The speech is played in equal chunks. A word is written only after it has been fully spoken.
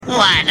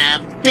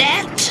Wanna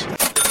bet?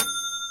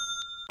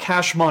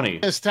 Cash money.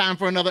 It's time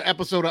for another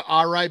episode of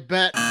All Right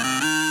Bet.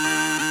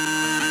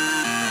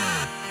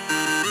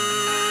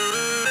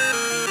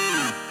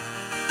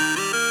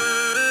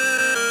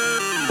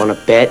 Wanna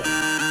bet?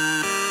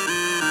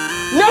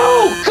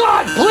 No!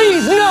 God,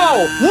 please,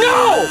 no!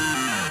 No!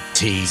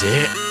 Tease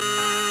it.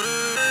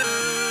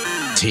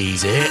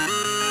 Tease it.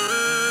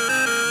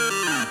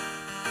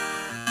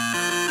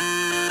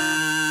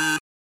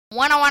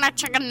 Wanna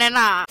chicken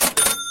dinner.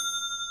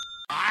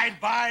 I'd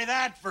buy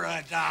that for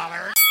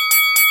 $1.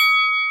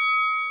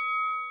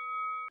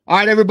 All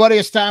right, everybody,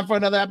 it's time for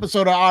another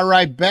episode of All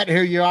Right Bet.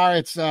 Here you are.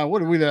 It's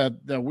what are we,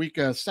 the week,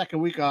 second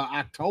week of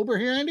October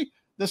here, Andy?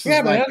 This is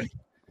man. Like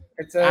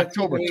It's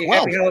October 12th.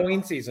 Happy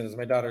Halloween season, as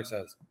my daughter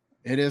says.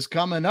 It is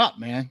coming up,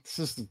 man. This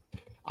is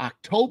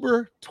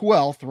October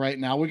 12th right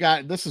now.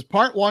 This is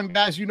part one,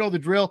 guys. You know the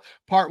drill.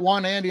 Part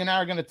one, Andy and I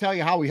are going to tell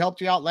you how we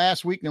helped you out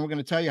last week. Then we're going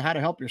to tell you how to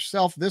help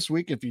yourself this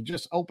week if you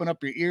just open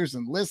up your ears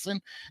and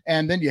listen.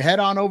 And then you head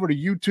on over to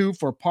YouTube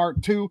for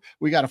part two.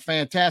 We got a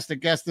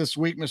fantastic guest this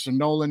week, Mr.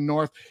 Nolan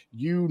North.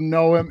 You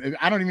know him.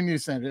 I don't even need to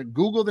say it.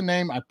 Google the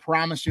name. I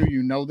promise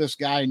you know this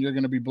guy and you're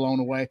going to be blown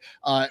away.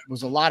 It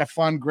was a lot of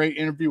fun. Great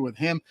interview with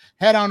him.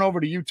 Head on over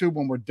to YouTube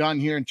when we're done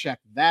here and check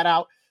that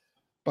out.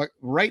 But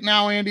right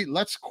now, Andy,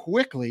 let's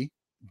quickly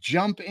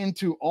jump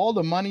into all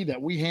the money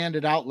that we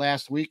handed out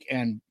last week.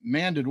 And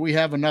man, did we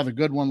have another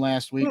good one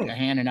last week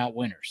handing out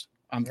winners.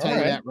 I'm telling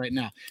you that right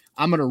now.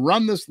 I'm going to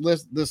run this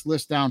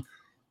list down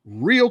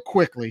real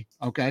quickly.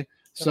 Okay.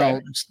 So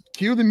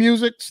cue the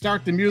music,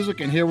 start the music,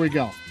 and here we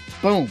go.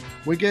 Boom.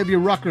 We gave you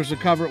Rutgers to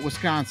cover at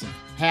Wisconsin.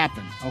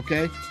 Happened.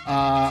 Okay.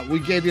 We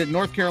gave you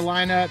North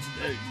Carolina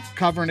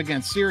covering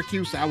against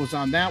Syracuse. I was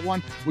on that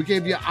one. We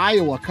gave you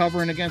Iowa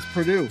covering against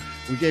Purdue.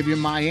 We gave you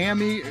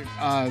Miami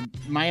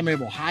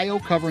of Ohio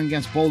covering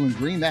against Bowling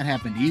Green. That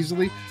happened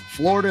easily.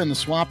 Florida in the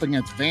swamp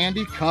against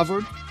Vandy,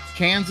 covered.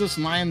 Kansas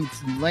laying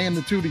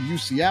the 2 to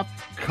UCF,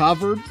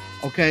 covered.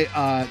 Okay.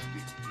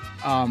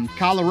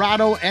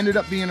 Colorado ended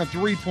up being a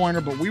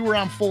 3-pointer, but we were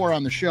on 4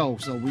 on the show,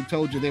 so we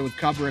told you they would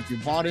cover. If you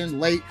bought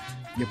in late,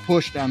 you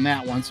pushed on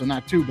that one, so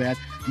not too bad.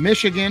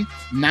 Michigan,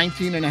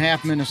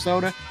 19.5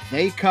 Minnesota.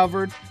 They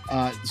covered.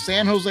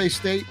 San Jose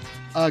State,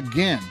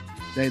 again,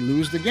 they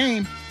lose the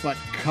game, but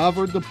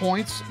covered the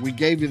points. We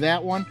gave you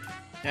that one.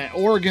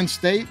 Oregon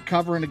State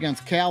covering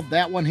against Cal.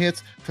 That one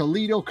hits.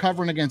 Toledo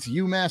covering against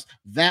UMass.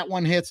 That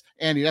one hits.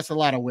 Andy, that's a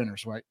lot of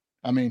winners, right?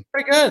 I mean,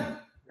 pretty good.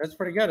 That's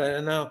pretty good. I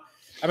don't know.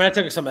 I mean, I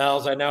took some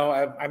L's. I know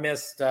I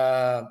missed,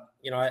 I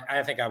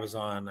think I was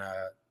on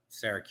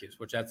Syracuse,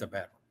 which that's a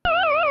bad one.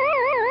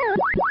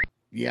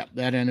 Yeah,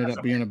 that ended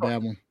up being a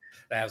bad one.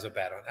 That was a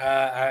bad one.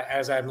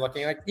 As I'm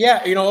looking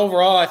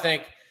overall, I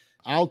think.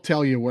 I'll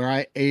tell you where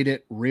I ate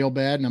it real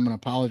bad, and I'm going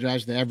to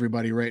apologize to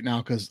everybody right now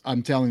because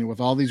I'm telling you, with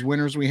all these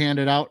winners we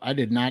handed out, I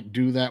did not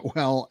do that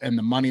well in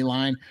the money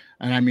line.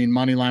 And I mean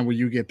money line where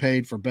you get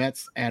paid for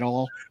bets at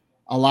all.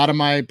 A lot of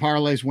my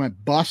parlays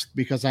went bust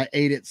because I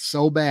ate it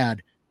so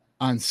bad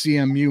on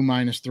CMU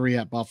 -3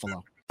 at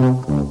Buffalo.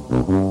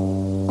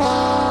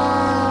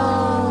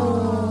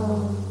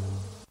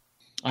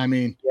 I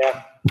mean,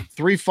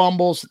 3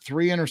 fumbles,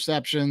 3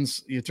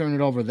 interceptions. You turn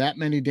it over that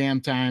many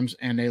damn times,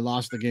 and they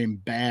lost the game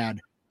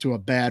bad to a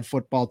bad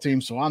football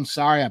team. So I'm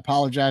sorry. I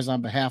apologize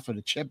on behalf of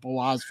the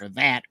Chippewas for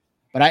that.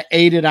 But I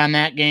ate it on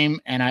that game,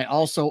 and I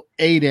also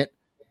ate it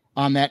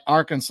on that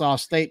Arkansas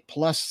State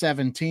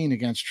 +17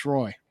 against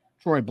Troy.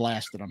 Troy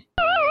blasted them.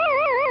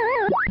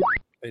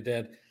 They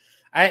did.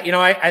 I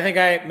think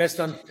I missed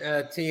on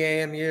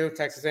TAMU,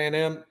 Texas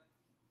A&M.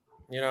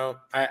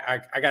 I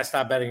got to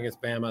stop betting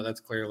against Bama. That's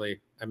clearly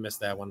I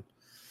missed that one.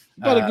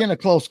 But again, a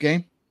close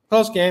game.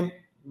 Close game,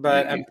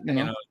 but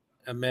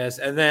a miss.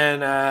 And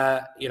then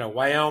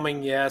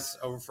Wyoming, yes,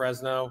 over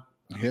Fresno.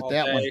 Hit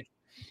that one.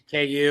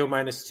 KU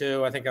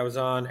 -2. I think I was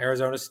on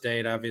Arizona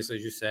State, obviously,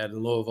 as you said,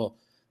 and Louisville.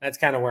 That's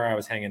kind of where I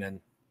was hanging in.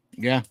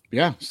 Yeah.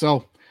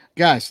 So,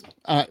 guys,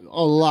 a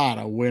lot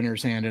of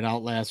winners handed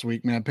out last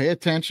week, man. Pay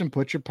attention,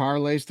 put your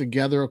parlays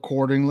together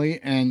accordingly,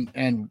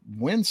 and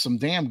win some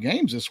damn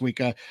games this week.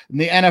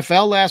 The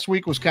NFL last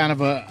week was kind of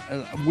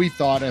we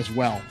thought as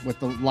well, with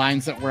the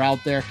lines that were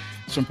out there.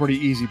 Some pretty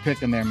easy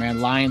picking there,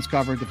 man. Lions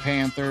covered the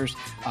Panthers.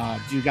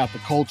 You got the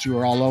Colts. You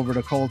were all over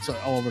the Colts,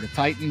 all over the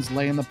Titans,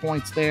 laying the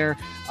points there.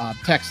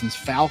 Texans,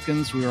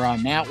 Falcons, we were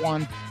on that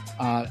one.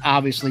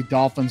 Obviously,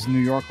 Dolphins, New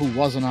York, who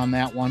wasn't on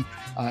that one.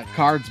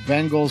 Cards,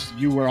 Bengals,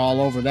 you were all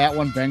over that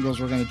one. Bengals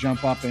were going to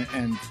jump up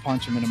and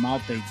punch them in the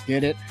mouth. They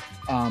did it.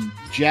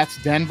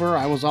 Jets, Denver,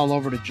 I was all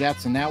over the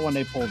Jets in that one.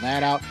 They pulled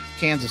that out.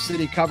 Kansas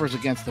City covers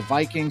against the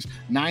Vikings.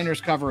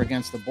 Niners cover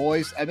against the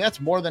Boys. And that's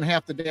more than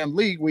half the damn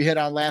league we hit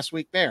on last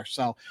week there.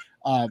 So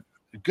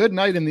good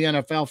night in the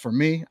NFL for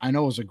me. I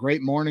know it was a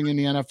great morning in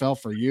the NFL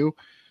for you.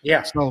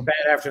 Yeah, so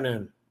bad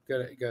afternoon.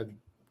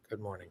 Good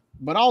morning.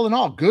 But all in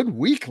all, good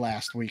week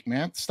last week,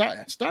 man.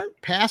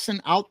 Start passing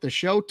out the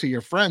show to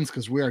your friends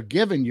because we are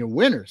giving you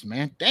winners,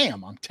 man.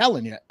 Damn, I'm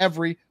telling you,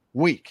 every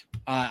week.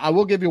 I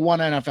will give you one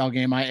NFL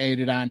game I ate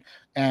it on,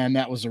 and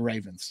that was the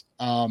Ravens.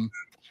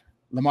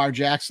 Lamar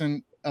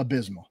Jackson,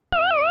 abysmal.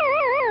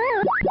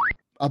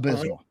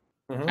 Abysmal.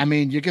 Mhm. I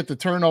mean, you get the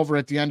turnover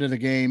at the end of the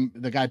game.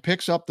 The guy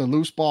picks up the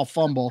loose ball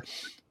fumble.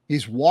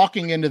 He's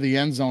walking into the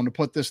end zone to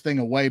put this thing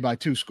away by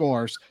 2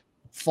 scores,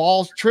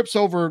 falls, trips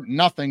over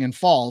nothing and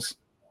falls,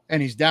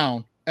 and he's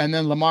down. And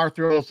then Lamar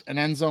throws an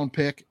end zone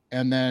pick,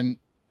 and then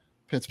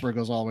Pittsburgh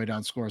goes all the way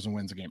down, scores, and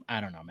wins the game.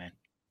 I don't know, man.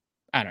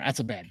 I don't know. That's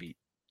a bad beat.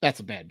 That's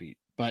a bad beat.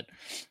 But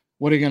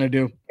what are you going to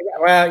do?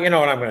 Well, you know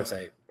what I'm going to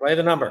say. Play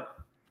the number.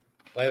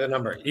 Play the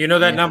number. You know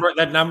that number.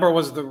 That number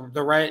was the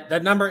right.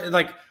 That number,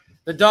 like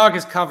the dog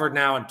is covered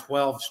now in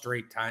 12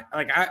 straight times.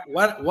 Like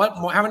what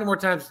more? How many more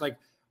times? Like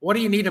what do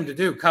you need him to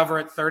do? Cover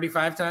it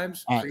 35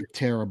 times?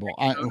 Terrible.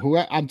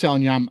 I'm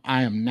telling you,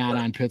 I am not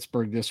on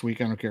Pittsburgh this week.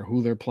 I don't care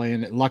who they're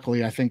playing.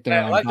 Luckily, I think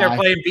they're they're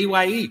playing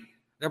BYE.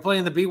 They're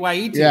playing the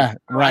BYE team. Yeah,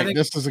 right.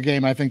 This is a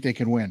game I think they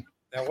can win.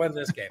 They'll win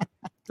this game.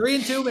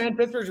 3-2, man.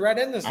 Pittsburgh's right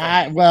in this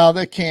thing. Well,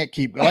 they can't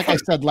keep. Like I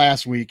said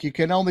last week, you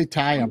can only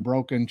tie a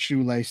broken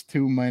shoelace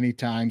too many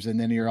times, and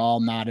then you're all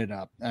knotted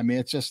up. I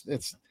mean,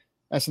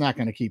 that's not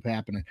going to keep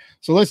happening.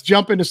 So let's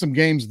jump into some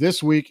games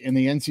this week in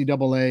the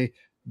NCAA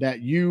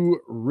that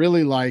you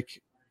really like.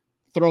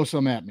 Throw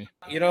some at me.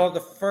 You know,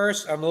 the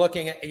first I'm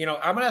looking at. You know,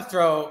 I'm going to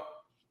throw,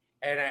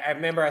 and I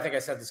remember I think I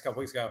said this a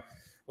couple weeks ago,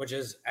 which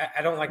is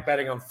I don't like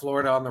betting on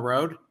Florida on the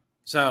road,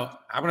 so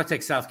I'm going to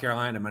take South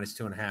Carolina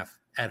 -2.5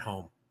 at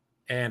home.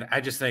 And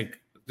I just think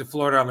the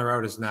Florida on the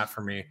road is not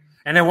for me.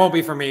 And it won't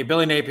be for me.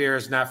 Billy Napier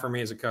is not for me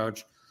as a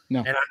coach.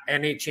 No. And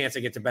any chance I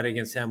get to bet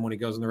against him when he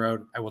goes on the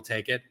road, I will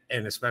take it.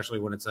 And especially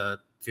when it's a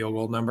field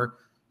goal number.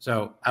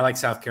 So I like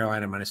South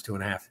Carolina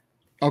 -2.5.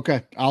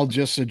 Okay. I'll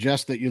just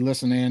suggest that you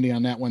listen to Andy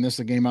on that one. This is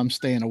a game I'm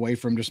staying away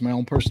from. Just my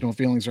own personal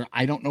feelings are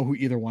I don't know who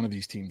either one of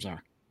these teams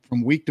are.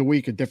 From week to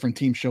week, a different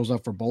team shows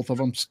up for both of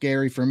them.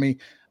 Scary for me.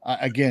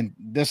 Again,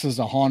 this is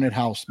a haunted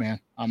house, man.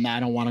 I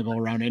don't want to go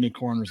around any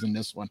corners in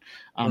this one.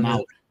 I'm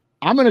out.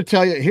 I'm going to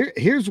tell you,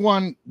 here's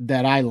one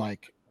that I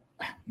like.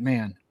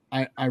 Man,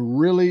 I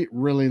really,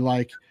 really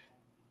like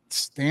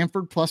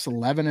Stanford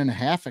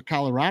 +11.5 at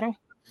Colorado.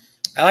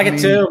 I like it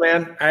too,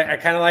 man. I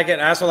kind of like it.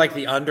 I also like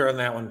the under on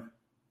that one.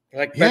 I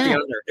like bet the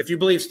under. If you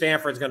believe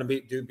Stanford's going to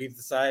beat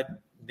the side,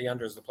 the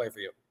under is the play for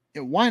you.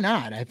 Why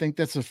not? I think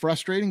that's a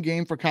frustrating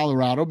game for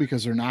Colorado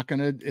because it's not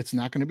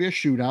going to be a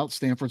shootout.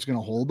 Stanford's going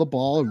to hold the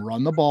ball and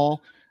run the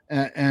ball,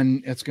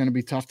 and it's going to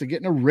be tough to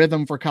get in a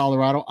rhythm for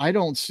Colorado. I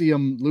don't see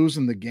them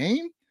losing the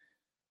game,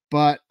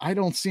 but I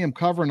don't see them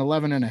covering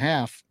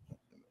 11.5.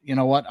 You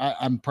know what?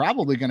 I'm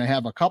probably going to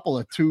have a couple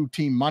of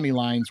 2-team money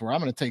lines where I'm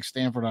going to take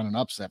Stanford on an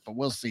upset, but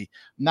we'll see.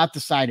 Not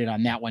decided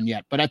on that one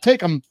yet, but I take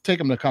them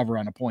to cover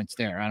on the points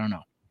there. I don't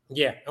know.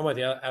 Yeah, I'm with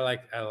you. I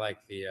like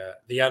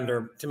the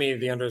under. To me,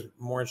 the under is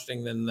more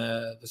interesting than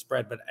the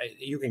spread, but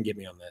you can get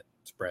me on that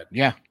spread.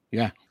 Yeah.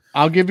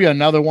 I'll give you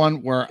another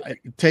one where I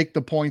take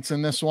the points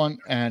in this one,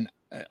 and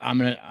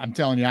I'm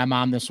telling you, I'm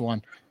on this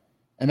one,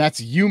 and that's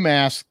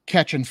UMass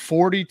catching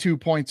 42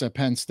 points at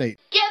Penn State.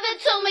 Give it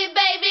to me,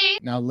 baby.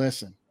 Now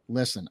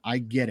listen, I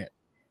get it.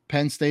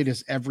 Penn State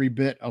is every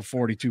bit of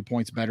 42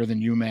 points better than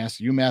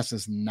UMass. UMass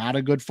is not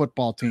a good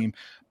football team,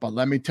 but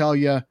let me tell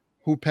you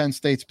who Penn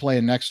State's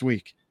playing next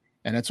week.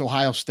 And it's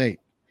Ohio State.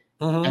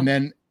 And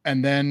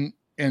then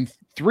in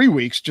 3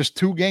 weeks, just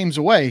 2 games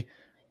away,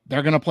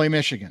 they're going to play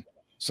Michigan.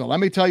 So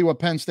let me tell you what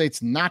Penn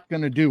State's not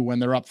going to do when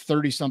they're up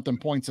 30-something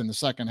points in the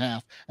second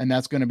half, and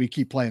that's going to be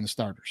keep playing the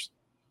starters.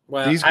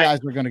 Well, these guys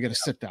are going to get a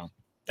sit down.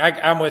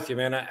 I'm with you,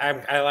 man.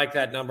 I like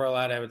that number a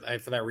lot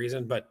for that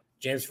reason. But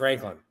James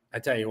Franklin, I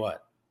tell you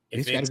what,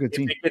 if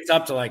it gets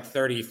up to like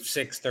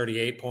 36,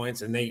 38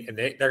 points, and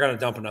they're going to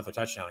dump another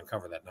touchdown and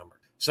cover that number.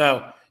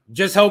 So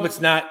just hope it's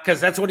not, because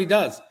that's what he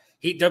does.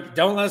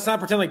 Let's not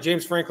pretend like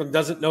James Franklin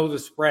doesn't know the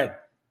spread.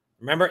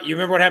 You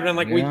remember what happened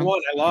in week 1?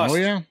 I lost. Oh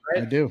yeah,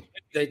 right? I do.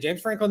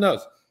 James Franklin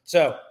knows.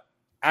 So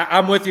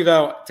I'm with you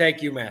though. Take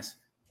UMass.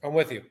 I'm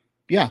with you.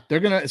 Yeah, they're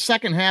gonna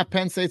second half.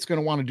 Penn State's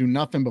gonna want to do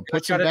nothing but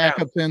put some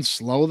backups in,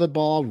 slow the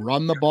ball,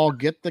 run the ball,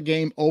 get the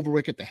game over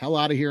with, get the hell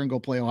out of here, and go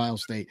play Ohio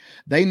State.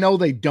 They know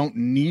they don't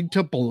need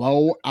to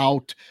blow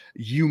out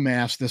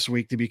UMass this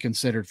week to be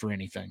considered for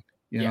anything.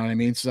 You know what I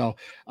mean? So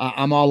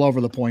I'm all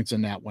over the points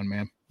in that one,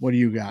 man. What do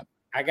you got?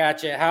 I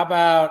got you. How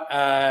about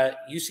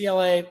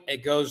UCLA?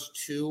 It goes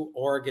to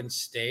Oregon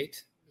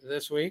State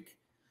this week.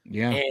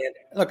 Yeah. And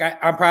look,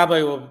 I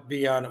probably will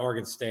be on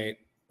Oregon State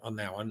on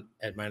that one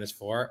at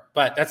 -4,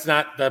 but that's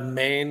not the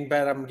main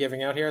bet I'm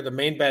giving out here. The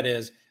main bet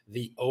is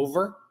the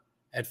over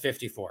at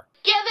 54.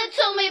 Give it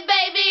to me,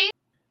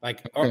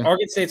 baby.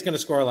 Oregon State's going to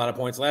score a lot of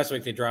points. Last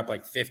week they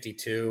dropped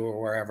 52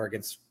 or wherever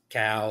against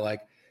Cal.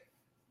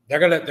 They're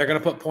gonna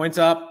put points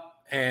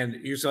up, and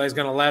UCLA is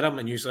going to let them,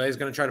 and UCLA is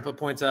going to try to put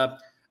points up.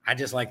 I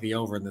just like the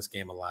over in this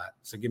game a lot.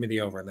 So give me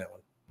the over in that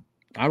one.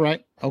 All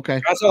right. Okay.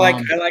 Also, I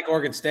like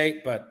Oregon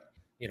State, but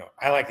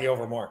I like the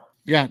over more.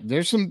 Yeah,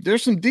 there's some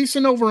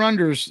decent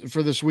over-unders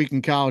for this week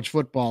in college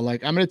football. I'm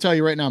going to tell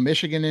you right now,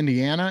 Michigan,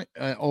 Indiana,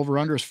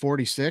 over-under is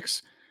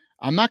 46.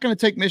 I'm not going to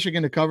take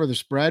Michigan to cover the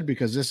spread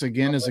because this,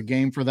 again, is a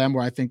game for them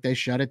where I think they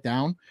shut it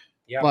down.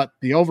 Yep. But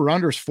the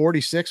over-under is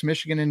 46,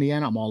 Michigan,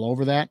 Indiana. I'm all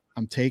over that.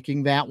 I'm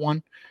taking that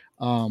one.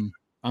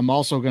 I'm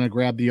also going to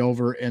grab the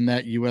over in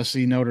that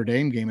USC Notre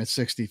Dame game at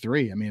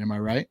 63. I mean, am I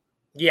right?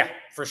 Yeah,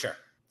 for sure.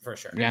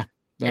 Yeah.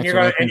 And you're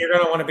going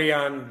to want to be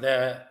on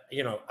the,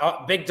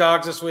 big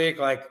dogs this week,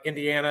 like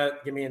Indiana.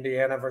 Give me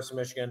Indiana versus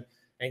Michigan,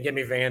 and give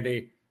me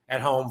Vandy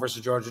at home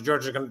versus Georgia.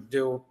 Georgia's going to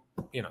do,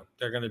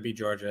 they're going to beat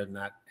Georgia and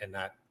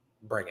not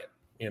bring it.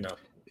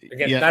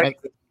 Again,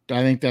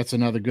 I think that's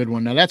another good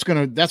one. Now that's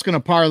gonna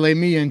parlay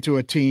me into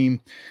a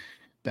team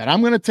that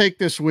I'm going to take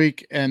this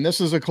week, and this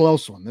is a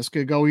close one. This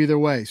could go either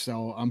way,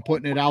 so I'm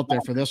putting it out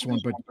there for this one.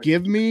 But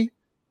give me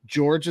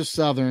Georgia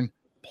Southern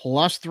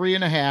plus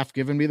 3.5,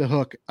 giving me the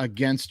hook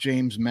against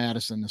James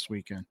Madison this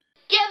weekend.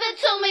 Give it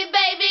to me,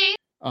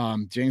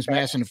 baby. James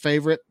Madison, a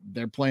favorite.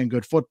 They're playing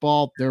good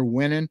football. They're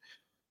winning.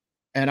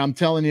 And I'm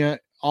telling you,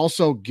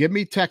 also give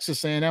me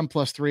Texas A&M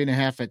plus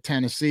 3.5 at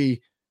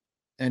Tennessee.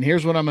 And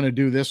here's what I'm going to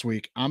do this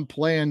week. I'm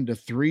playing the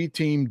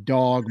 3-team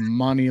dog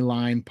money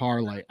line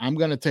parlay. I'm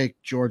going to take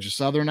Georgia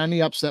Southern on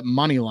the upset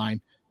money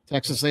line,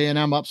 Texas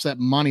A&M upset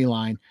money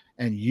line,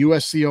 and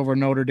USC over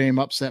Notre Dame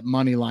upset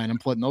money line. I'm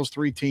putting those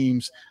 3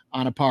 teams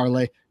on a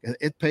parlay.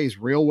 It pays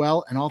real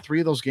well, and all 3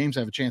 of those games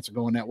have a chance of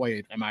going that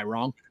way. Am I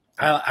wrong?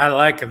 I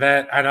like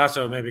that. I'd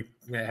also maybe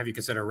have you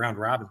consider round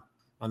robin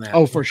on that.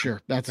 Oh, for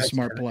sure. That's a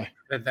smart play.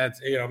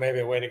 That's maybe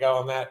a way to go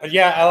on that. But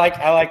yeah, I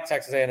like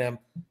Texas A&M.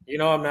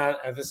 I'm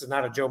not. This is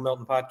not a Joe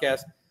Milton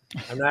podcast.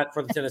 I'm not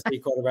for the Tennessee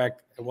quarterback.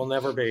 It will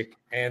never be.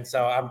 And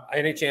so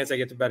any chance I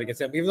get to bet against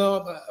them, even though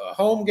a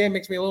home game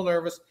makes me a little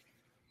nervous.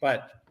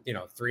 But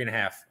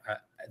 3.5,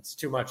 it's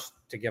too much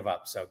to give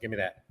up. So give me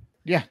that.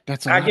 Yeah,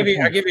 that's. I'll give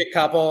you a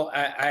couple.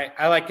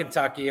 I like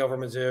Kentucky over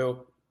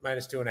Mizzou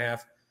minus 2.5.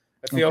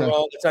 A field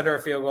goal. It's under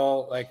a field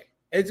goal. Like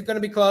it's going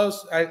to be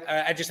close.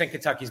 I just think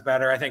Kentucky's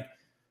better. I think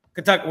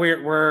Kentucky.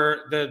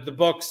 We're the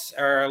books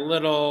are a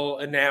little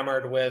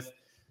enamored with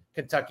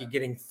Kentucky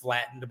getting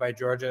flattened by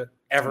Georgia.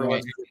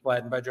 Everyone's getting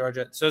flattened by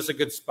Georgia, so it's a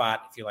good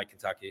spot if you like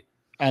Kentucky.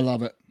 I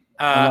love it.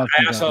 I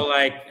also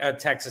like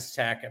Texas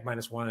Tech at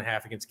minus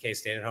 1.5 against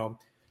K-State at home.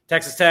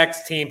 Texas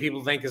Tech's team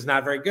people think is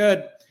not very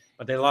good,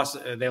 but they lost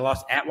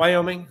at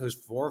Wyoming, who's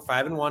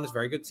 4-5-1, is a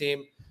very good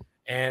team,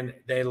 and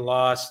they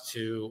lost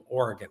to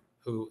Oregon,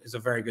 who is a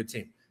very good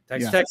team.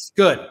 Texas Tech's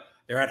good.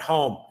 They're at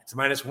home. It's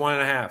minus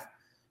 1.5.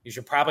 You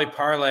should probably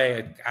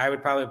parlay. I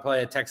would probably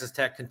play a Texas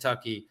Tech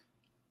Kentucky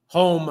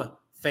home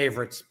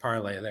favorites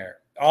parlay there.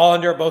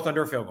 Both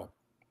under a field goal.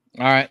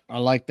 All right. I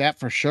like that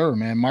for sure,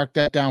 man. Mark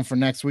that down for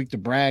next week to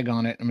brag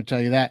on it. I'm going to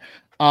tell you that.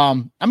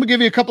 I'm going to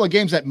give you a couple of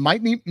games that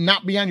might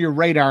not be on your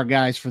radar,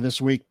 guys, for this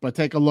week, but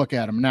take a look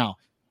at them now.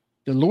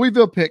 The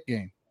Louisville Pitt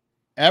game.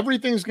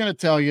 Everything's going to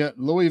tell you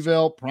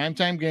Louisville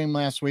primetime game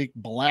last week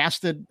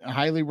blasted a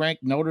highly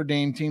ranked Notre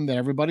Dame team that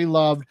everybody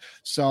loved.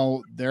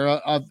 So they're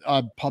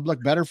a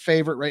public better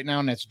favorite right now,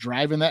 and that's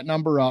driving that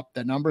number up.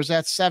 That number's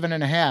at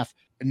 7.5.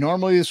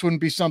 Normally, this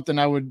wouldn't be something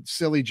I would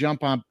silly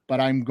jump on, but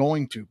I'm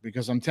going to,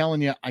 because I'm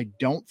telling you, I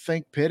don't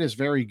think Pitt is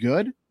very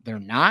good. They're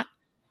not.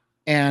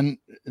 And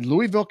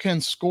Louisville can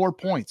score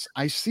points.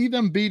 I see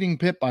them beating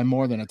Pitt by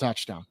more than a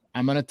touchdown.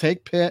 I'm going to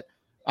take Pitt.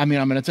 I'm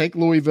going to take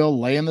Louisville,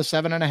 laying the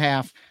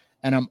 7.5.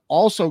 And I'm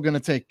also going to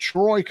take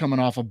Troy coming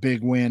off a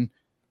big win,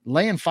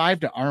 laying 5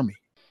 to Army.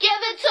 Give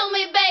it to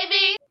me,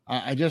 baby.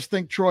 I just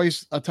think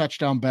Troy's a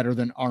touchdown better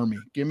than Army.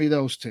 Give me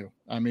those 2.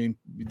 I mean,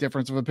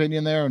 difference of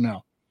opinion there or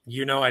no?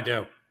 I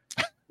do.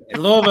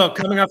 Louisville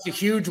coming off a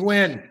huge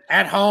win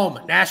at home,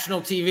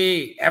 national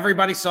TV.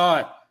 Everybody saw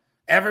it.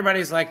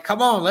 Everybody's like,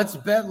 come on, let's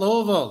bet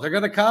Louisville. They're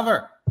going to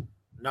cover.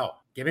 No,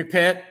 give me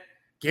Pitt.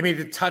 Give me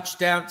the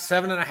touchdown,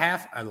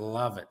 7.5. I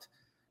love it.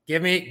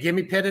 Give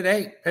me Pitt at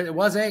 8. It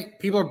was 8.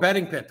 People are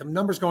betting Pitt. The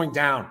number's going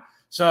down.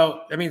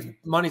 So that means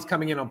money's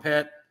coming in on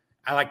Pitt.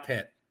 I like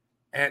Pitt.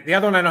 And the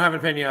other one I don't have an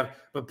opinion of,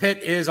 but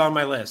Pitt is on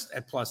my list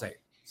at plus 8.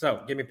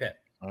 So give me Pitt.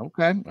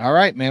 Okay. All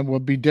right, man. We'll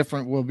be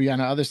different. We'll be on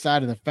the other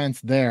side of the fence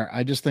there.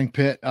 I just think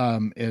Pitt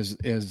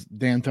is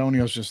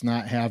D'Antonio's just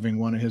not having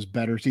one of his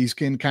better. He's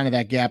in kind of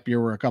that gap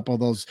year where a couple of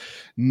those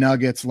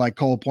nuggets, like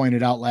Cole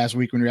pointed out last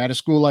week, when you're at a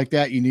school like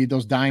that, you need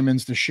those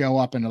diamonds to show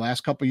up. In the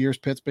last couple of years,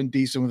 Pitt's been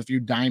decent with a few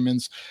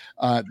diamonds.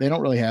 They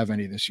don't really have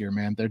any this year,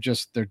 man. They're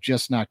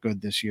just not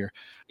good this year.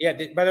 Yeah.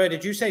 By the way,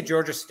 did you say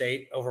Georgia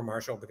State over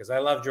Marshall? Because I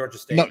love Georgia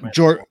State.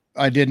 No,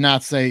 I did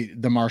not say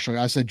the Marshall.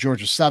 I said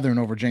Georgia Southern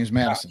over James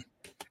Madison.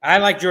 I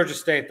like Georgia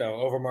State though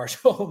over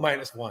Marshall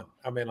minus 1.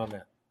 I'm in on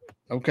that.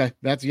 Okay,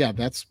 that's.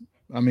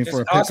 I mean,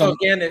 for a also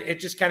again,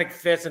 it just kind of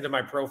fits into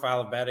my profile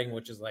of betting,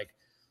 which is like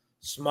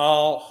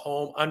small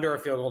home under a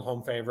field goal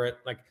home favorite.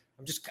 Like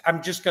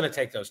I'm just gonna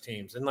take those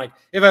teams, and like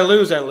if I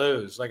lose, I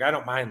lose. Like I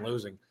don't mind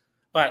losing,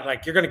 but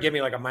like you're gonna give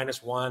me like a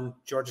minus 1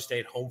 Georgia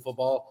State home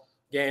football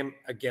game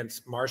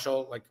against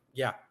Marshall. Like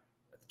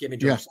give me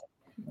Georgia State.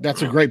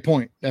 That's a great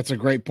point.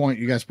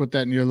 You guys put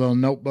that in your little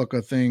notebook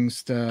of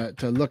things to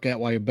look at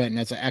while you're betting.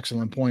 That's an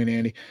excellent point,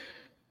 Andy.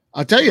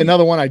 I'll tell you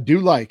another one I do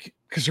like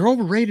because they're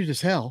overrated as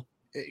hell.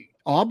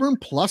 Auburn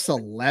plus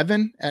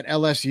 11 at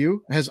LSU.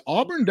 Has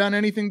Auburn done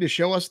anything to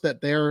show us that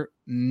they're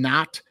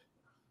not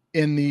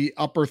in the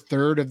upper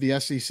third of the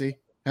SEC?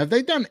 Have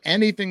they done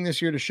anything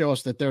this year to show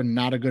us that they're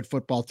not a good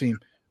football team?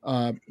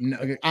 On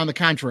the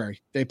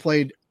contrary, they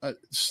played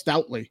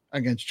stoutly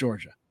against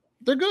Georgia.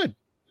 They're good.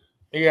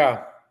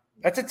 Yeah,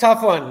 that's a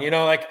tough one.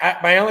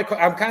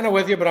 I'm kind of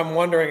with you, but I'm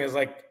wondering is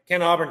like,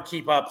 can Auburn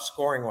keep up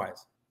scoring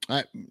wise?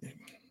 I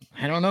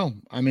don't know.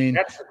 I mean,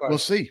 we'll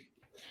see.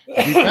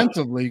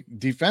 Defensively,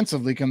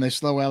 can they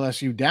slow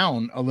LSU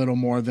down a little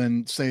more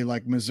than say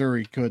like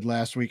Missouri could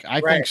last week?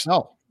 I think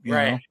so. You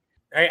know?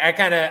 I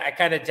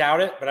kind of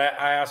doubt it, but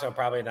I also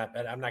probably not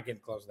bet. I'm not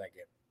getting close to that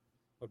game.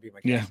 Would be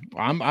my guess.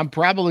 Yeah, I'm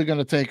probably going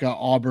to take a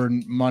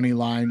Auburn money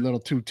line, little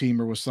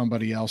 2-teamer with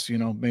somebody else.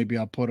 Maybe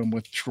I'll put them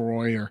with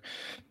Troy or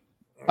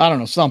I don't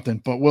know,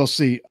 something, but we'll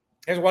see.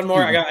 There's one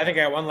more. I think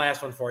I got one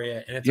last one for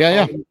you, and it's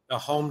a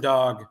home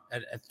dog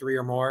at 3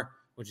 or more,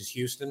 which is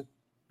Houston.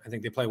 I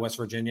think they play West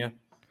Virginia.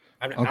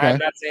 I'm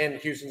not saying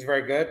Houston's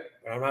very good,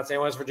 but I'm not saying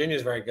West Virginia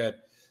is very good.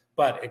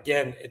 But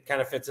again, it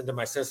kind of fits into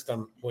my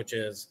system, which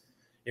is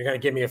you're going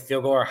to give me a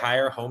field goal or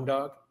higher home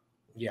dog.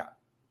 Yeah,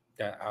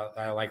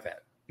 I like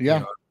that.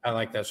 Yeah, I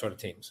like those sort of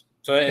teams.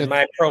 So in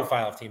my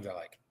profile of teams, I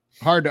like.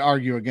 Hard to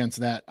argue against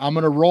that. I'm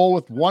going to roll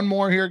with one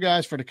more here,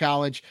 guys, for the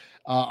college.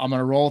 I'm going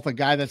to roll with a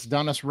guy that's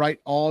done us right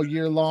all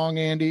year long,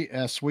 Andy.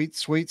 Sweet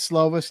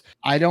Slovis.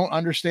 I don't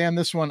understand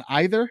this one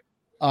either.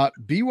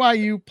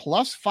 BYU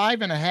plus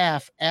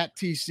 5.5 at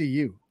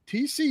TCU.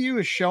 TCU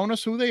has shown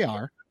us who they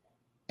are,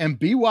 and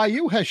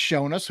BYU has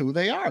shown us who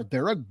they are.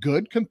 They're a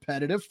good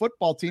competitive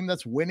football team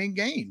that's winning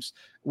games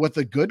with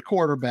a good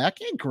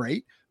quarterback. Ain't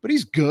great, but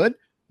he's good.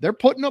 They're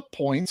putting up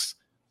points.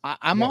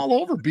 I'm all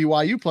over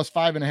BYU plus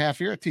 5.5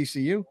 here at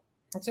TCU.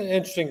 That's an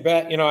interesting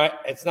bet.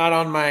 It's not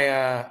on my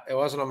it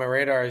wasn't on my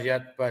radar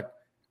yet, but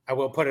I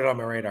will put it on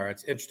my radar.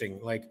 It's interesting.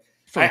 Like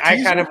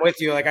I kind of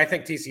with you. Like I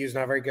think TCU is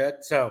not very good.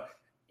 So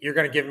you're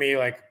going to give me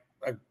like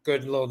a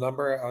good little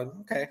number.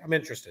 Okay, I'm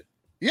interested.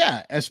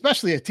 Yeah,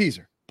 especially a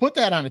teaser. Put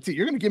that on a teaser.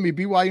 You're going to give me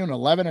BYU an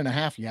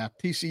 11.5. Yeah,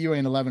 TCU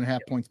ain't 11.5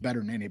 points better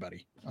than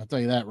anybody. I'll tell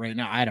you that right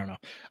now. I don't know.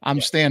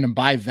 I'm standing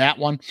by that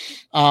one.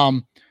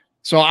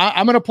 So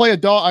I'm going to play a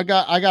dog.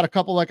 I got a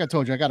couple, like I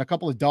told you, I got a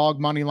couple of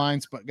dog money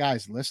lines, but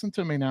guys, listen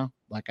to me now.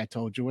 Like I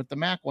told you with the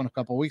MAC one a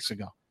couple of weeks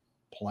ago,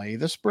 play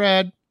the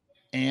spread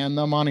and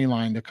the money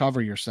line to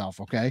cover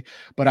yourself. Okay.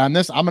 But on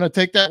this, I'm going to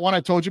take that one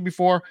I told you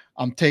before.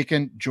 I'm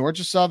taking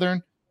Georgia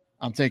Southern.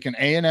 I'm taking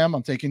A&M.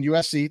 I'm taking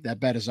USC. That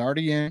bet is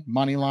already in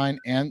money line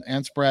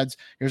and spreads.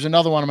 Here's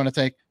another one I'm going to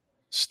take: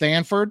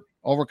 Stanford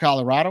over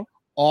Colorado,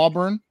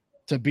 Auburn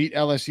to beat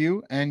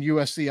LSU, and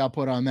USC. I'll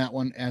put on that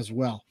one as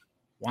well.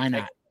 Why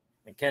not?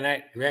 Can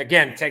I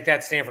again take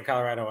that Stanford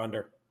Colorado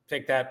under?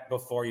 Take that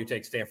before you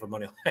take Stanford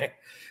money line.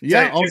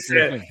 Yeah,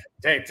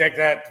 take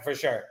that for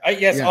sure.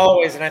 Yes,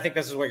 always. And I think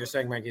this is what you're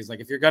saying, Mikey. Is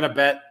like if you're gonna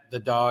bet the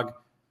dog,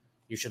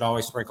 you should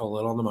always sprinkle a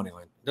little on the money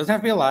line. It doesn't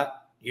have to be a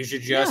lot. You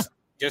should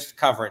just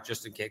cover it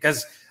just in case,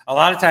 because a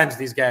lot of times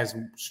these guys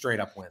straight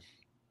up win.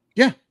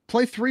 Yeah.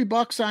 Play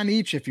 $3 on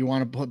each if you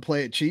want to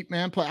play it cheap,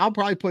 man. I'll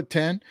probably put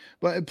 10,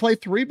 but play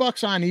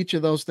 $3 on each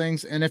of those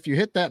things. And if you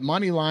hit that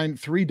money line,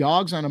 3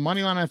 dogs on a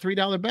money line on a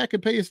 $3 bet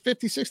could pay you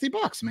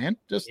 $50-$60, man.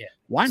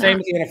 Why not? Same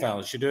with the NFL.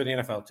 You should do it in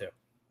the NFL too.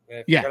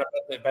 If you're gonna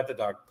bet the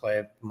dog,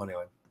 play money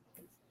line.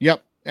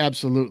 Yep,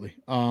 absolutely.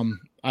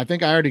 I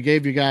think I already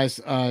gave you guys.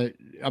 I'm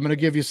going to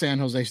give you San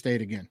Jose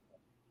State again.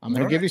 I'm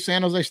going to give you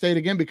San Jose State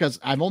again because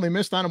I've only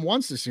missed on them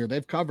once this year.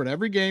 They've covered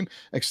every game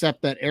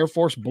except that Air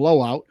Force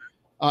blowout.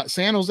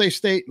 San Jose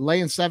State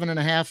laying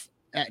 7.5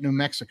 at New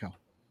Mexico.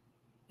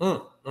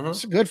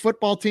 It's a good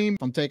football team.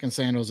 I'm taking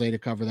San Jose to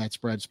cover that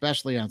spread,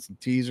 especially on some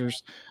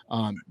teasers.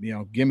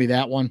 Give me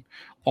that one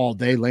all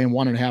day. Laying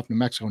 1.5 New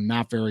Mexico,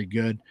 not very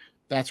good.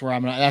 That's where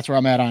I'm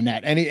at on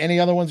that. Any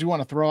other ones you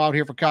want to throw out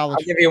here for college?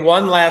 I'll give you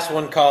one last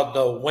one called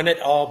the win it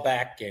all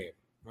back game.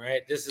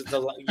 Right. This is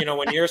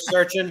when you're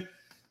searching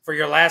for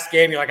your last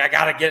game, you're like, I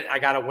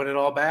gotta win it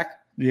all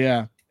back.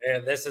 Yeah.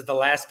 And this is the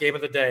last game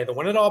of the day. The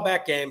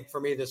win-it-all-back game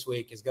for me this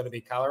week is going to be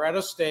Colorado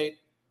State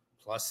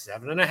plus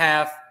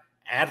 7.5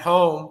 at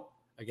home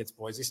against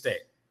Boise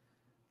State.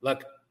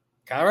 Look,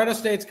 Colorado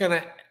State's going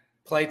to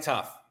play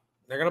tough.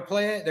 They're going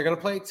to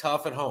play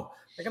tough at home.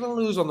 They're going to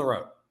lose on the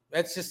road.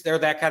 They're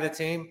that kind of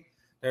team.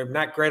 They're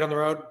not great on the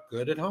road,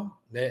 good at home.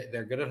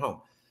 They're good at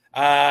home.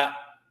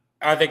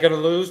 Are they going to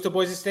lose to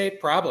Boise State?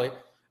 Probably.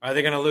 Are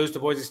they going to lose to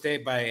Boise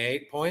State by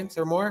 8 points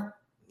or more?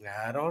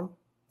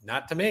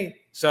 Not to me.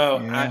 So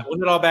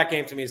win it all back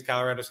game to me is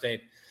Colorado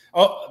State.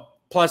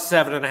 Plus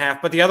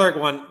 7.5. But the other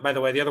one, by the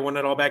way, the other win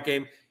it all back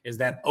game is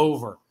that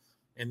over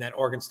in that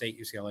Oregon State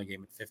UCLA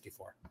game at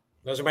 54.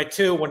 Those are my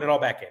 2 win it all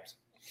back games.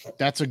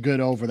 That's a good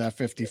over, that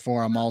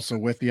 54. I'm also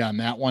with you on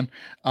that one.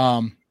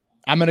 I'm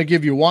going to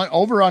give you one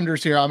over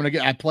unders here.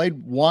 I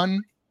played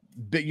one,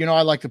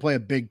 I like to play a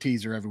big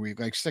teaser every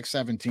week, like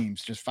 6-7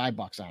 teams, just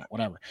 $5 on it,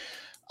 whatever.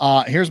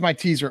 Here's my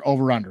teaser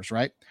over unders,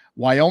 right?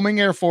 Wyoming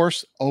Air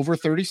Force over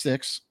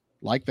 36,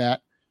 like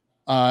that.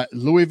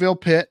 Louisville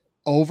Pitt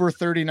over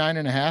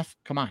 39.5.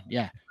 Come on.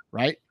 Yeah.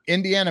 Right.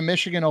 Indiana,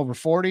 Michigan over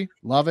 40.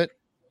 Love it.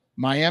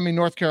 Miami,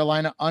 North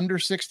Carolina under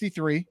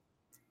 63.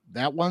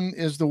 That one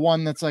is the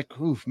one that's like,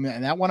 oof,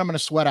 man, that one I'm going to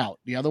sweat out.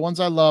 The other ones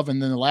I love.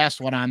 And then the last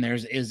one on there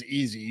is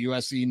easy.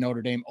 USC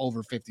Notre Dame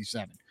over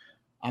 57.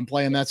 I'm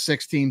playing that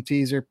 6-team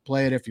teaser.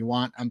 Play it if you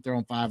want. I'm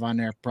throwing 5 on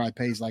there. Probably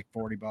pays like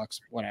 $40,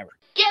 whatever.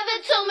 Give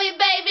it to me,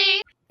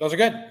 baby. Those are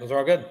good. Those are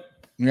all good.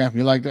 Yeah,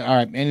 you like that. All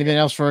right. Anything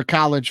else for a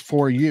college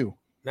for you?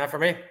 Not for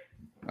me.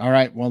 All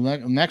right. Well,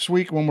 next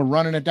week when we're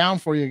running it down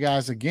for you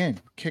guys again,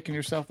 kicking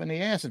yourself in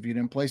the ass if you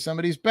didn't play some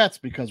of these bets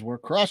because we're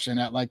crushing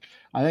at like,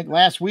 I think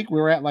last week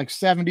we were at like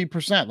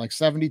 70%, like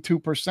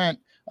 72%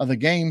 of the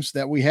games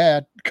that we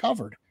had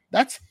covered.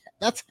 That's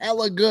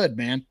hella good,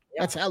 man.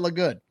 Yeah. That's hella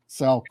good.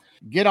 So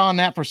get on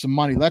that for some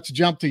money. Let's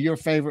jump to your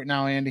favorite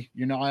now, Andy.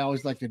 You know, I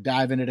always like to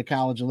dive into the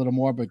college a little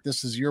more, but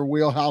this is your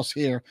wheelhouse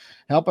here.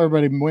 Help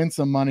everybody win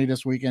some money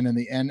this weekend in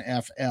the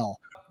NFL.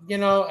 You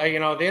know,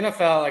 the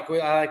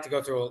NFL, I like to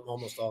go through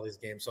almost all these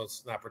games, so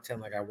it's not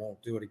pretend like I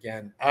won't do it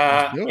again.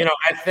 You know,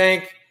 I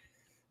think,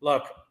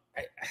 look,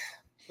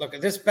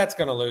 this bet's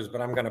going to lose,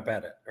 but I'm going to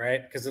bet it,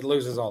 right? Because it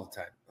loses all the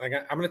time. Like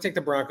I'm going to take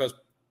the Broncos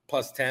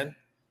plus 10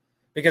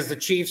 because the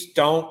Chiefs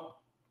don't.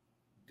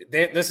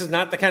 This is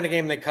not the kind of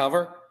game they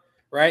cover,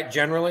 right?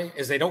 Generally,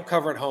 is they don't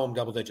cover at home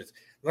double digits.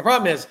 The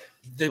problem is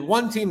the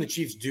one team the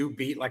Chiefs do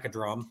beat like a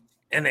drum,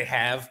 and they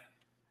have,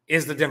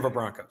 is the Denver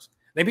Broncos.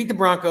 They beat the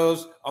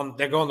Broncos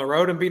they go on the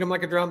road and beat them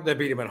like a drum. They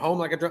beat them at home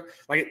like a drum.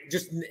 They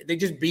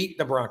just beat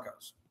the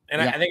Broncos.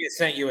 And I think it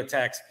sent you a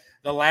text.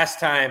 The last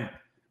time,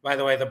 by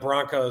the way, the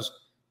Broncos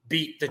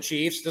beat the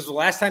Chiefs. This was the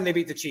last time they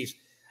beat the Chiefs.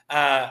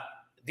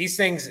 These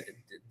things,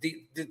 the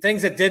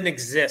things that didn't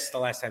exist the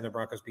last time the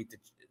Broncos beat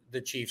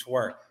the Chiefs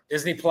were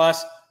Disney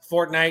Plus,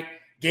 Fortnite,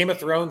 Game of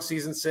Thrones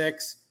Season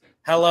 6,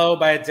 Hello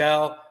by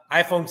Adele,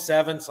 iPhone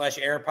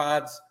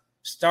 7/AirPods,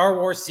 Star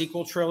Wars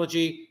sequel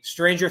trilogy,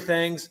 Stranger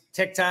Things,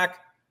 TikTok,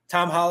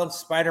 Tom Holland's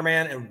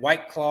Spider-Man, and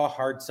White Claw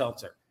hard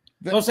seltzer.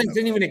 Those things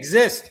didn't even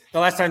exist the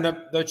last time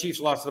the Chiefs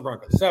lost to the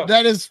Broncos. So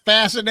that is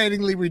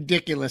fascinatingly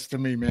ridiculous to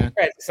me, man.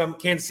 Right, some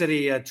Kansas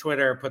City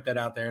Twitter put that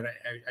out there, and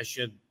I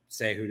should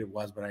say who it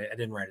was, but I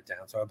didn't write it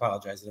down, so I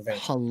apologize in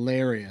advance.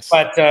 Hilarious.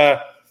 But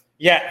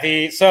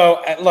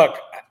look,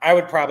 I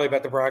would probably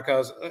bet the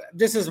Broncos.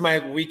 This is my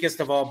weakest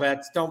of all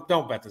bets.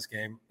 Don't bet this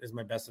game. Is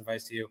my best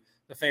advice to you.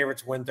 The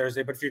favorites win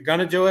Thursday, but if you're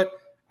gonna do it,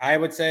 I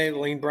would say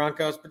lean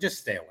Broncos, but just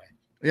stay away.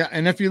 Yeah,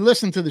 and if you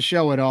listen to the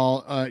show at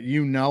all,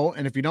 you know,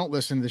 and if you don't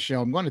listen to the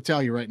show, I'm going to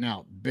tell you right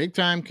now, big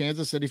time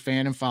Kansas City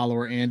fan and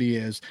follower Andy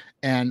is,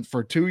 and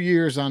for 2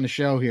 years on the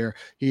show here,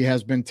 he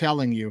has been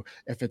telling you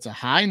if it's a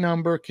high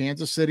number,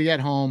 Kansas City at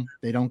home,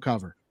 they don't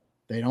cover.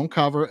 They don't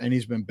cover, and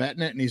he's been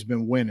betting it, and he's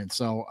been winning.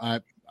 So,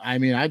 I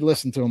mean, I'd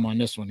listen to him on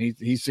this one.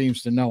 He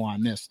seems to know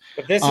on this.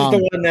 But this is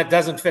the one that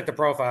doesn't fit the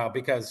profile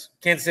because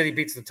Kansas City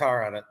beats the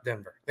tar out of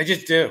Denver. They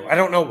just do. I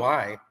don't know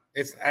why.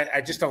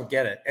 I just don't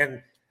get it.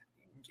 And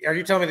are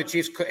you telling me the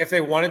Chiefs, if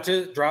they wanted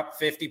to drop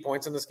 50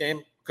 points in this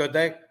game, could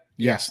they?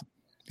 Yes.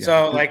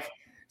 Yeah.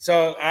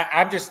 So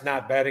I'm just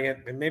not betting it.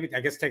 And maybe I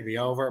guess take the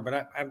over, but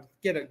I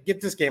get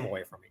this game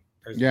away from me.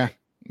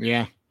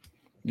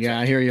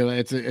 Yeah, I hear you.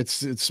 It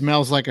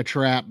smells like a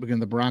trap because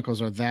the Broncos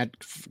are that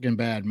fucking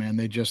bad, man.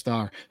 They just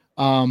are.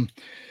 Let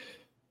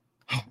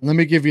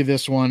me give you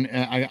this one.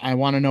 I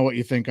want to know what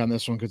you think on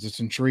this one because it's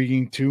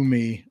intriguing to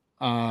me.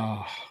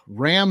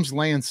 Rams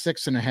laying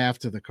 6.5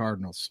 to the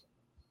Cardinals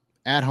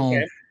at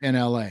home in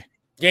LA.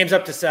 Game's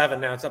up to 7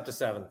 now. It's up to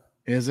 7.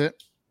 Is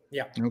it?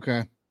 Yeah.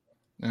 Okay.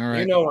 All right.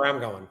 You know where I'm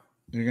going.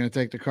 You're going to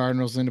take the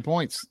Cardinals into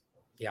points.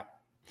 Yeah.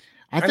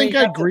 I think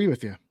I agree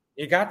with you.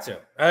 You got to.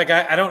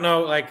 I don't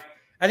know.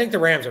 I think the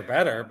Rams are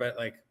better, but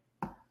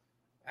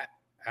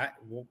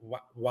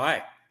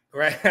why?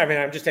 Right? I mean,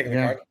 I'm just taking the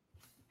Cardinals.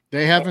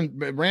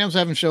 Rams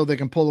haven't showed they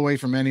can pull away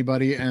from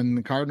anybody, and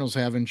the Cardinals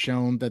haven't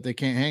shown that they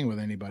can't hang with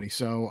anybody.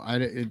 So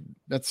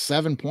that's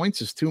 7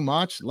 points is too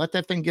much. Let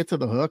that thing get to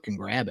the hook and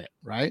grab it,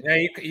 right?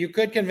 Yeah, you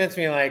could convince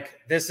me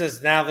this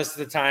is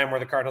the time where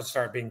the Cardinals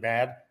start being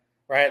bad,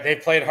 right? They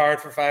played hard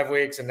for 5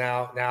 weeks, and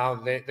now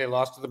they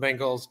lost to the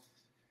Bengals.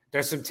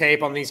 There's some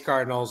tape on these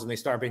Cardinals, and they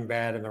start being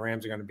bad, and the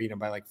Rams are going to beat them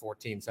by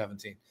 14,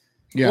 17.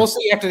 Yeah. We'll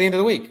see after the end of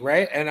the week,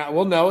 right? And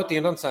we'll know at the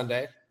end on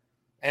Sunday.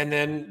 And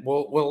then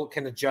we'll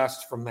can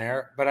adjust from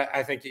there. But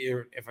I think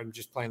if I'm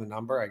just playing the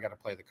number, I got to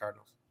play the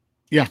Cardinals.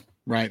 Yeah,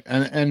 right.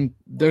 And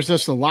there's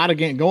just a lot of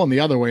game going the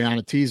other way on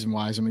it teasing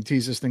wise. I mean,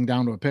 tease this thing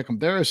down to a pick 'em.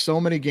 There are so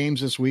many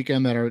games this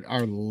weekend that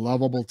are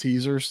lovable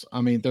teasers.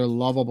 I mean, they're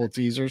lovable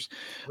teasers.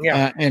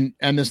 Yeah. And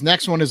this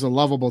next one is a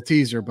lovable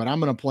teaser, but I'm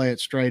going to play it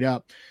straight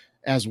up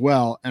as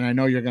well. And I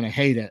know you're going to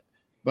hate it,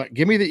 but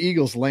give me the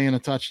Eagles laying a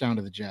touchdown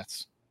to the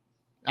Jets.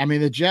 I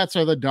mean, the Jets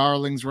are the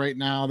darlings right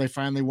now. They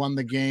finally won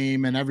the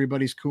game, and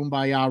everybody's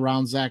kumbaya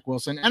around Zach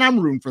Wilson. And I'm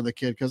rooting for the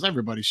kid because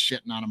everybody's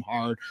shitting on him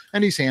hard,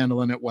 and he's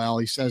handling it well.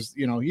 He says,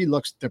 he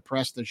looks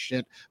depressed as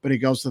shit, but he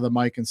goes to the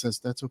mic and says,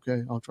 "That's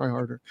okay. I'll try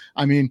harder."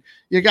 I mean,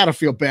 you got to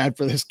feel bad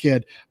for this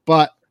kid,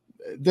 but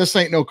this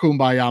ain't no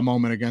kumbaya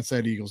moment against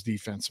that Eagles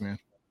defense, man.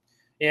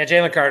 Yeah,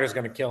 Jalen Carter's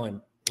going to kill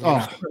him.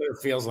 It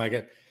feels like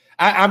it.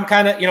 I'm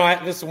kind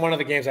of, this is one of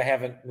the games I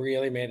haven't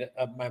really made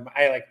up my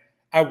mind.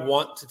 I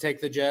want to take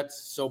the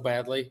Jets so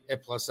badly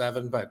at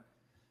 +7, but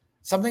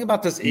something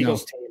about this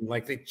Eagles team,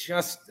 like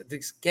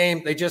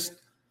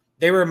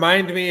they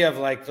remind me of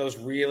like those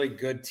really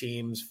good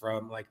teams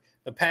from like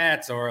the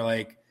Pats or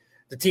like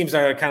the teams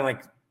that are kind of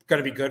like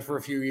going to be good for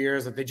a few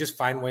years, that they just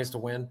find ways to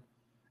win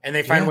and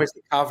they find ways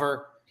to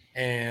cover.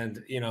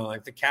 And,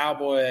 like the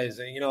Cowboys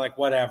and, like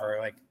whatever,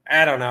 like,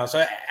 I don't know. So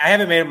I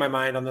haven't made up my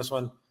mind on this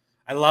one.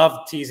 I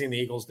love teasing the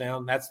Eagles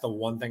down. That's the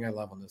one thing I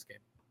love on this game.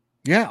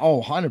 Yeah.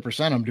 Oh,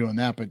 100% I'm doing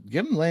that, but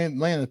give them laying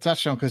the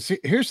touchdown. Cause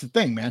here's the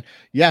thing, man.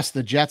 Yes,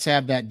 the Jets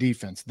have that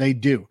defense. They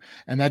do.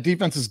 And that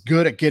defense is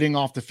good at getting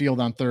off the field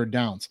on third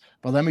downs.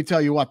 But let me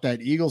tell you what,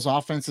 that Eagles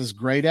offense is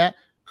great at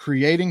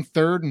creating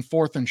third and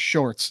fourth and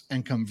shorts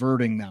and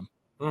converting them.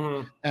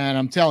 Mm-hmm. And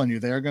I'm telling you,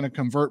 they're going to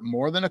convert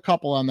more than a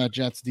couple on that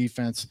Jets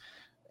defense.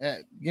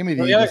 Give me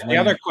the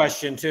other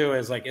question too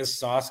is like, is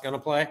Sauce going to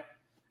play?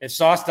 If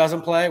Sauce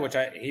doesn't play, which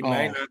he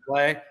might not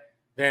play,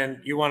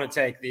 then you want to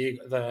take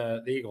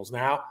the Eagles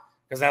now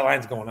because that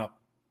line's going up.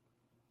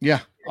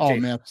 Yeah. Oh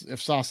man,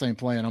 if Sauce ain't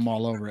playing, I'm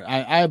all over it.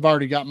 I've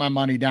already got my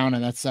money down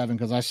on that 7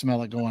 because I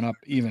smell it going up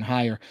even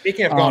higher.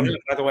 Speaking of going up,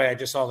 by the way, I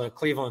just saw the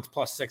Cleveland's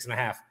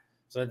 +6.5,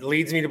 so it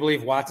leads me to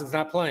believe Watson's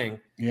not playing.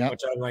 Yeah,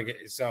 which I'm like,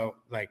 so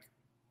like.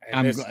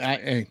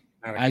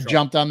 I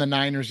jumped on the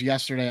Niners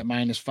yesterday at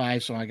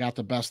 -5, so I got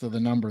the best of the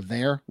number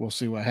there. We'll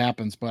see what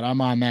happens, but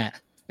I'm on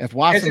that. If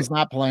Watson's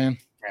not playing.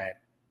 Right.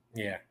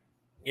 Yeah.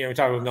 We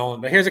talked with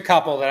Nolan, but here's a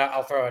couple that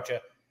I'll throw at you.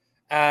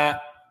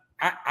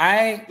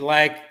 I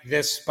like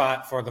this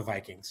spot for the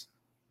Vikings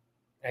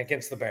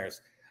against the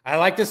Bears. I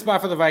like this spot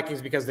for the Vikings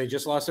because they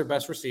just lost their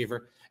best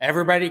receiver.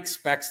 Everybody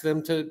expects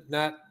them to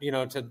not,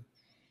 to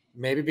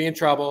maybe be in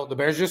trouble. The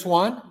Bears just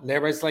won. And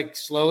everybody's like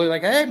slowly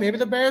like, hey, maybe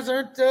the Bears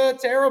aren't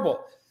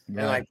terrible. Right.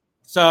 And like,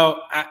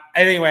 so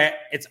anyway,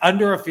 it's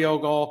under a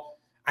field goal.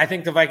 I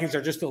think the Vikings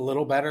are just a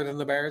little better than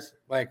the Bears.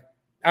 Like,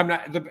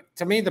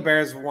 to me, the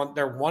Bears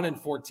they're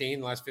 1-14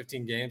 the last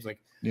 15 games. Like,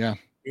 yeah,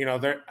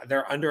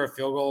 they're under a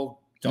field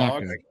goal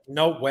dog. Like,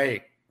 no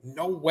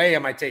way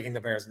am I taking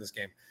the Bears in this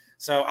game.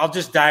 So I'll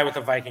just die with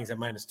the Vikings at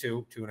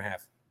 -2,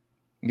 2.5.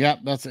 Yeah,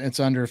 it's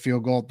under a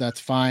field goal. That's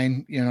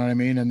fine. You know what I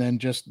mean? And then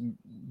just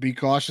be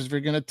cautious if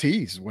you're going to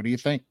tease. What do you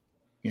think?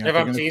 If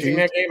I'm teasing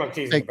that game, I'm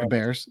teasing the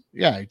Bears.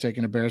 Yeah, you're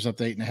taking the Bears up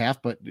to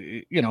 8.5, but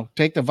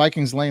take the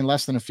Vikings laying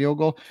less than a field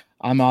goal.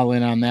 I'm all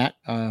in on that.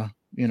 I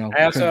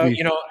also,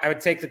 I would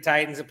take the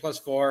Titans at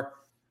 +4.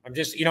 I'm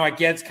just, I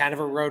get it's kind of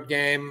a road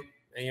game,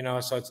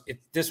 so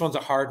this one's a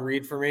hard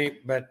read for me,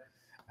 but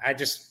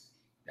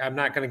I'm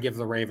not going to give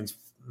the Ravens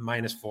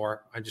 -4.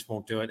 I just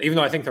won't do it, even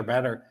though I think they're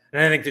better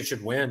and I think they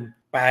should win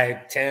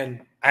by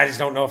 10. I just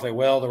don't know if they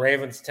will. The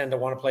Ravens tend to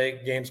want to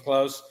play games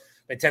close.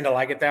 They tend to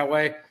like it that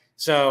way.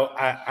 So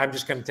I'm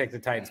just going to take the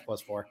Titans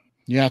 +4.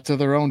 Yeah, to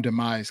their own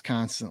demise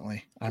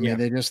constantly. I mean,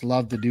 they just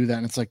love to do that.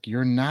 And it's like,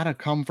 you're not a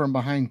come from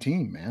behind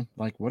team, man.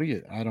 Like, what are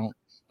you? Anyway.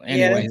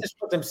 Yeah, they just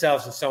put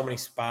themselves in so many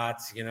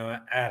spots,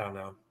 I don't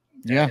know.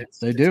 Yeah,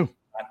 they do.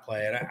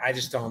 Play it. I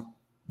just don't.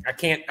 I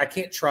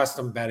can't trust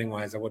them betting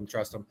wise. I wouldn't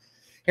trust them.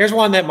 Here's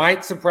one that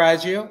might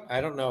surprise you. I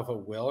don't know if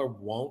it will or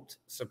won't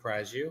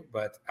surprise you,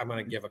 but I'm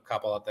going to give a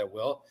couple out that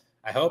will.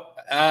 I hope.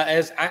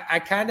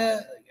 I'm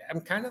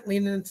kind of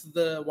leaning into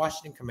the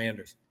Washington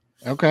Commanders.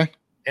 Okay.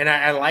 And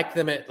I like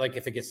them at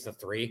if it gets to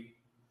 3.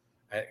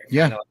 I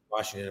like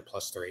Washington at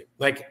 +3.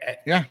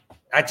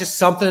 I just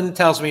something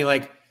tells me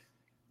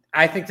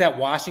I think that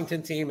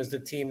Washington team is the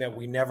team that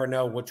we never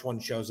know which one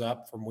shows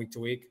up from week to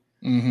week.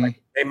 Mm-hmm.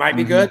 They might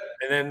be good,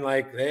 and then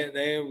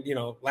they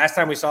last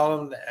time we saw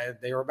them,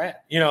 they were bad.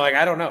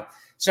 I don't know.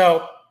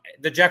 So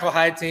the Jekyll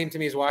Hyde team to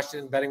me is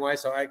Washington betting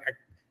wise. So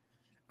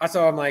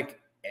I'm like,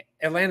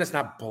 Atlanta's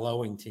not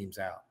blowing teams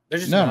out. They're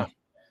just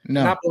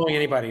not blowing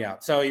anybody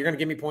out. So you're going to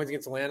give me points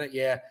against Atlanta?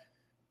 Yeah.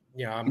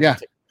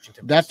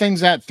 That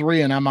thing's at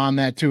 3, and I'm on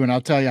that too. And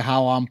I'll tell you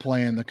how I'm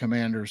playing the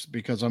Commanders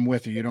because I'm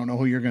with you. You don't know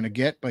who you're going to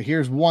get, but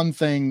here's one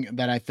thing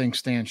that I think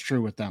stands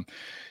true with them.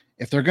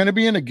 If they're going to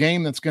be in a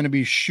game that's going to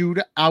be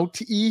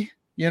shootout-y,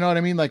 you know what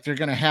I mean? Like they're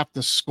going to have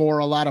to score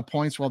a lot of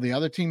points while the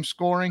other team's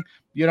scoring.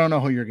 You don't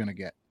know who you're going to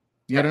get.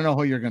 You don't know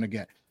who you're going to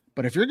get.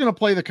 But if you're going to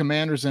play the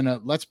Commanders in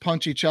a let's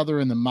punch each other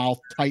in the mouth,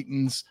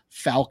 Titans,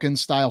 Falcons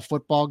style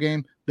football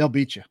game, they'll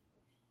beat you.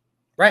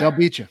 Right. They'll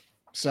beat you.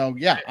 So,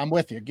 yeah, I'm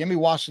with you. Give me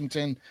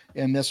Washington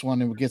in this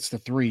one and it gets to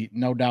 3.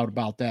 No doubt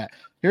about that.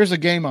 Here's a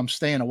game I'm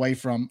staying away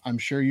from. I'm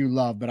sure you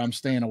love, but I'm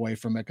staying away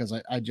from it because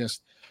I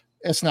just –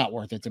 it's not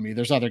worth it to me.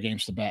 There's other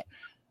games to bet.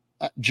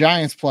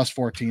 Giants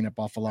 +14 at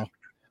Buffalo.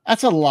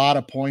 That's a lot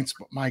of points,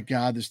 but my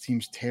God, this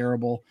team's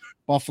terrible.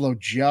 Buffalo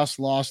just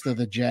lost to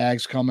the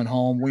Jags coming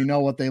home. We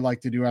know what they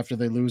like to do after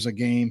they lose a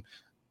game.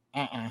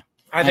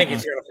 I think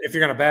if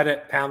you're going to bet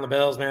it, pound the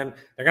Bills, man.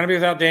 They're going to be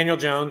without Daniel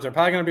Jones. They're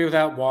probably going to be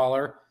without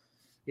Waller.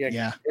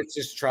 Yeah. It's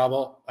just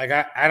trouble.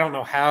 I don't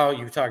know how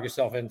you talk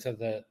yourself into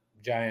the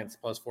Giants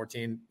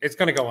 +14. It's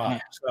going to go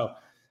up. So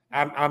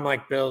I'm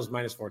like Bills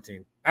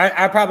 -14.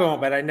 I probably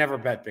won't bet. I never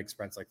bet big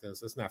spreads like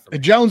this. It's not for me.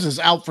 Jones is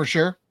out for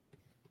sure.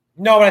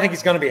 No, but I think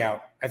he's going to be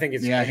out. I think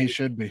it's he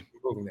should be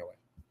moving that way.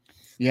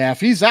 Yeah,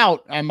 if he's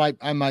out, I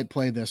might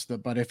play this,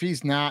 but if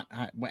he's not,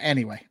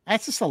 anyway,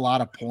 that's just a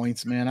lot of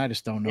points, man. I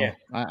just don't know. Yeah.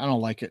 I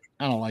don't like it.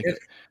 I don't like it.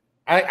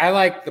 I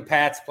like the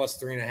Pats plus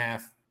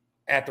 3.5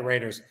 at the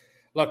Raiders.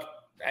 Look,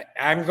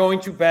 I'm going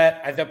to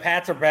bet the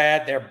Pats are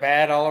bad. They're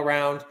bad all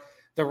around.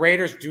 The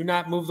Raiders do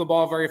not move the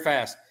ball very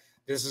fast.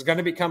 This is going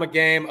to become a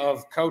game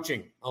of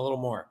coaching a little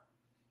more.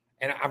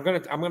 And I'm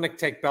going to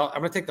take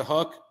the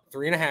hook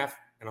 3.5, and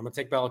I'm going to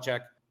take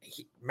Belichick.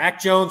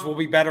 Mac Jones will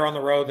be better on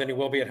the road than he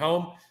will be at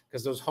home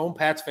because those home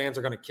Pats fans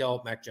are going to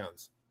kill Mac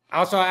Jones.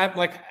 Also, I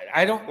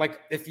don't like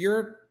if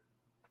you're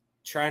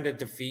trying to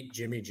defeat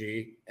Jimmy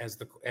G as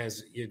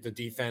the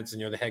defense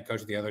and you're the head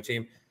coach of the other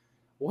team,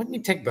 wouldn't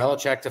you take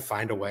Belichick to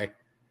find a way?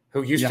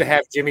 Who used to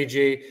have Jimmy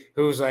G,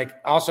 who's like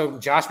also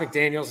Josh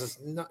McDaniels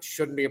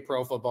shouldn't be a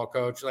pro football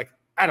coach. Like,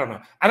 I don't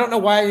know. I don't know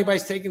why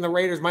anybody's taking the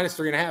Raiders minus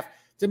 3.5.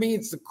 To me,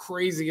 it's the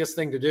craziest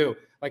thing to do.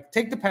 Like,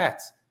 take the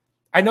Pats.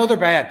 I know they're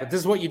bad, but this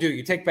is what you do.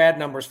 You take bad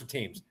numbers for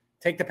teams.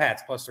 Take the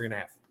Pats plus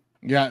 3.5.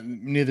 Yeah,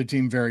 neither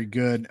team very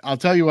good. I'll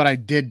tell you what I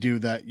did do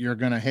that you're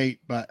going to hate,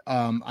 but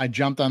I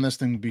jumped on this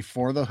thing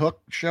before the hook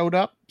showed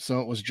up,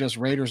 so it was just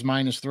Raiders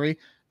minus 3,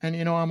 and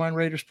I'm on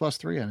Raiders plus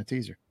 3 on a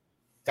teaser.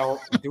 Do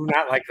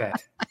not like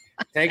that.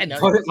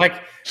 Put it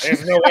like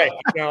there's no way.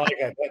 You don't like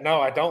that. No,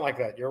 I don't like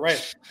that. You're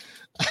right.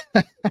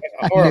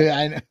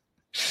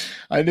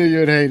 I knew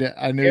you'd hate it.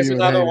 I knew Here's you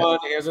would another hate one.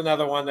 Here's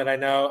another one that I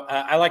know.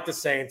 I like the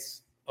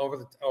Saints over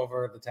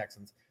the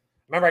Texans.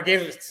 Remember, I gave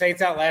the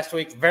Saints out last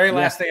week. The very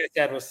last thing I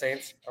said was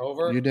Saints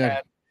over. You did.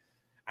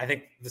 I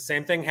think the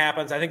same thing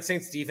happens. I think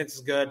Saints defense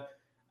is good.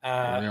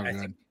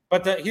 Good.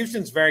 But the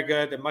Houston's very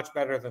good. They're much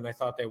better than I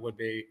thought they would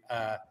be.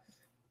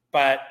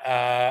 But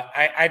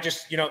I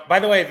just, by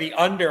the way, the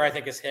under I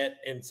think is hit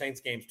in Saints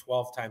games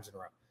 12 times in a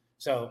row.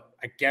 So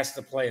I guess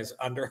the play is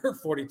under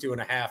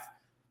 42.5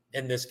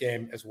 in this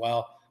game as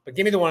well. But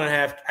give me the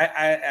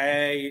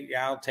 1.5.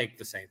 I'll take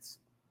the Saints.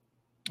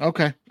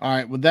 Okay. All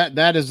right. Well,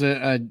 that is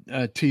a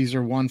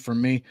teaser one for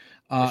me.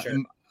 Sure.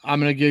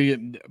 I'm going to give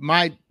you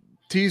my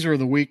teaser of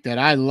the week that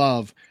I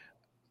love.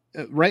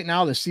 Right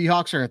now, the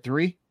Seahawks are at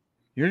 3.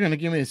 You're going to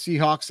give me the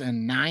Seahawks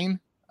and 9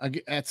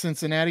 at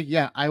Cincinnati?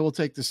 Yeah, I will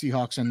take the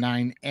Seahawks and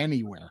 9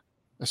 anywhere,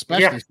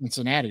 especially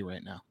Cincinnati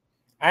right now.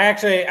 I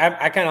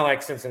kind of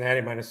like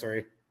Cincinnati minus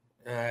 3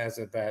 as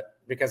a bet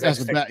because that's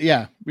a bet.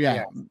 Yeah.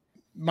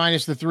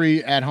 Minus the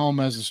 3 at home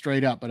as a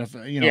straight up. But if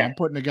I'm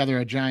putting together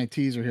a giant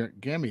teaser here,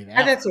 give me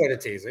that. That's what a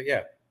teaser.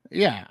 Yeah.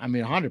 Yeah. I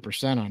mean,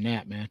 100% on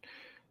that, man.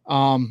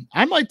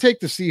 I might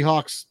take the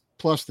Seahawks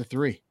plus the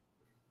 3.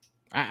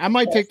 I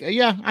might take.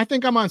 Yeah, I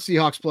think I'm on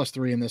Seahawks plus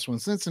 3 in this one.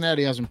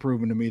 Cincinnati hasn't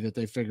proven to me that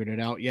they figured it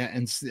out yet,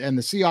 and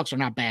the Seahawks are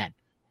not bad.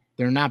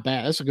 They're not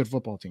bad. That's a good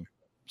football team.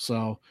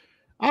 So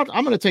I'm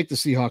going to take the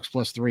Seahawks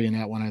plus 3 in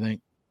that one. I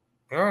think.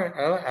 All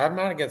right, I'm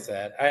not against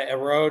that. A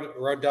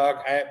road dog.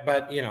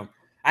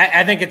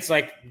 I think it's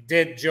like,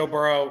 did Joe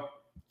Burrow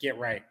get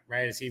right?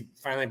 Right? Is he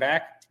finally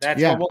back?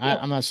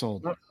 I'm not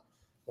sold.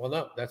 Well,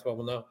 no, that's what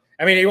we'll know.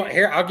 I mean,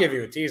 here I'll give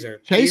you a teaser.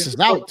 Chase is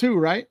out too,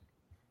 right?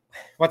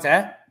 What's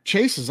that?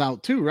 Chase is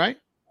out too, right?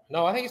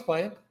 No, I think he's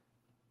playing.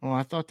 Oh,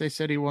 I thought they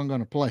said he wasn't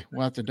going to play.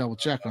 We'll have to double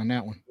check on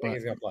that one. I think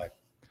he's going to play.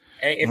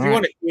 Hey, if you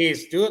want to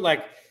tease, do it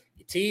like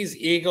tease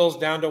Eagles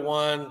down to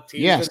 1,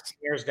 tease the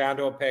Steelers down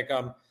to a pick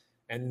 'em,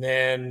 and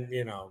then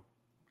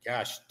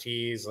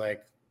tease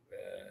like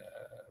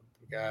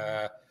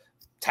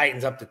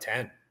Titans up to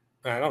 10.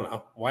 I don't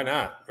know. Why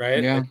not?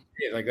 Right? Yeah.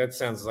 Like that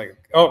sounds like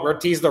or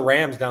tease the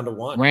Rams down to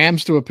 1.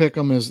 Rams to a pick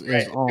 'em is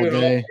all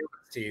day.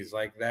 Tease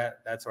like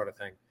that sort of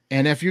thing.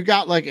 And if you're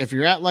at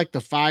like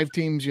the 5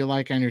 teams you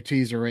like on your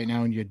teaser right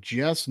now, and you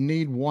just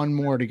need one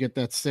more to get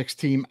that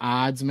 6-team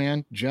odds,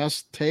 man,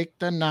 just take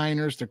the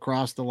Niners to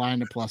cross the line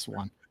to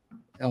 +1.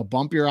 It'll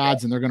bump your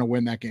odds, and they're going to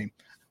win that game.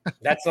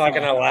 That's like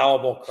an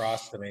allowable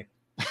cross to me.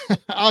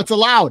 Oh, it's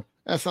allowed.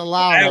 That's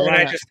allowed.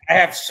 I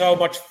have so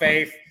much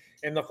faith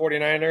in the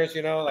 49ers,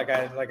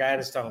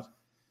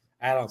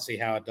 I don't see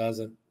how it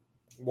doesn't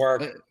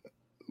work.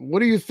 What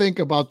do you think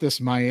about this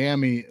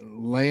Miami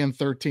laying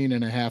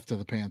 13.5 to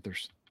the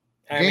Panthers?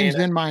 Games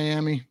in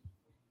Miami.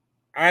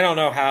 I don't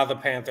know how the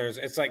Panthers.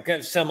 It's like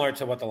similar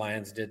to what the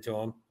Lions did to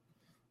them,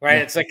 right?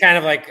 Yeah. It's like kind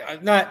of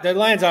like not the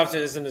Lions' offense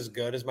isn't as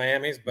good as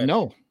Miami's, but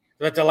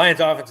the Lions'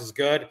 offense is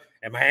good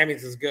and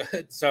Miami's is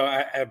good,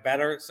 so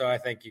better. So I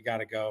think you got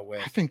to go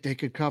with. I think they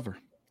could cover.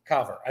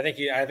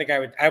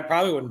 I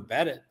probably wouldn't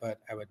bet it, but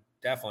I would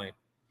definitely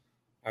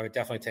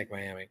take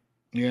Miami.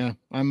 Yeah,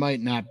 I might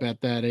not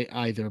bet that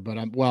either, but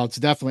it's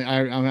definitely.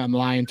 I'm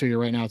lying to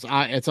you right now.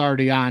 It's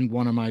already on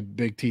one of my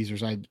big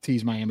teasers. I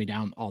tease Miami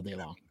down all day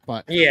long,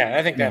 but yeah,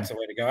 I think that's the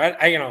way to go.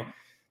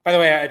 By the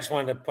way, I just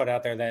wanted to put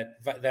out there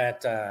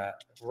that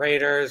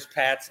Raiders,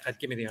 Pats. I'd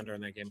give me the under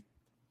in that game.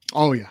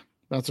 Oh yeah,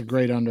 that's a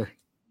great under.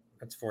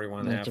 That's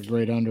 41. That's a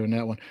great under in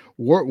that one.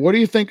 What do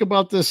you think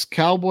about this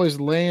Cowboys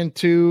laying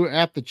 2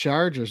 at the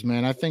Chargers,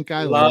 man? I think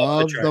I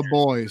love the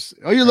boys.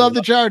 Oh, you love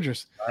the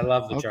Chargers? I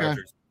love the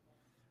Chargers.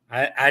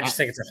 I just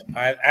think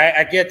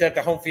I get that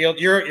the home field.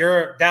 You're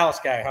a Dallas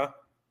guy,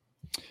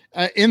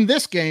 huh? In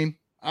this game,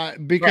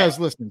 Because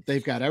listen,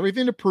 they've got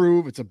everything to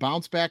prove. It's a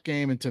bounce back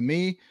game. And to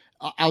me,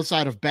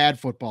 outside of bad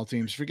football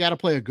teams, if you got to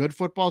play a good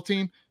football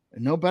team,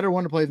 no better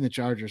one to play than the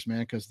Chargers, man,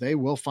 because they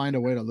will find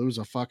a way to lose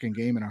a fucking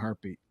game in a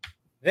heartbeat.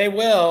 They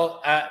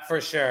will, for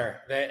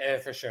sure.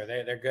 For sure.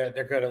 They're good.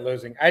 They're good at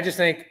losing. I just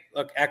think,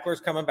 look, Eckler's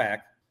coming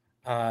back.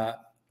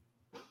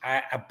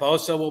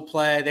 Bosa will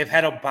play. They've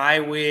had a bye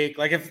week.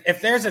 Like,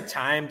 if there's a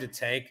time to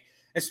take,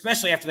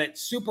 especially after that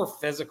super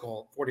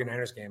physical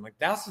 49ers game, like,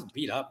 Dallas is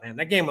beat up, man.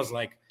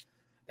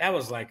 That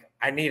was like,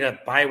 I need a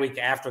bye week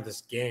after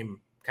this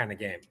game kind of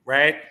game,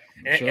 right?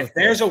 And sure. If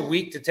there's a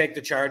week to take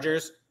the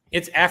Chargers,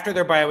 it's after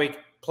their bye week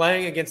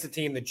playing against a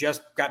team that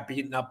just got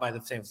beaten up by the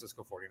San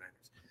Francisco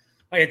 49ers.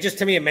 Like, it just,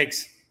 to me, it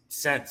makes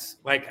sense.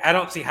 Like, I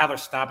don't see how they're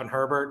stopping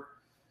Herbert.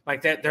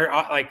 Like, that they're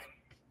like,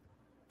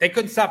 they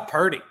couldn't stop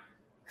Purdy.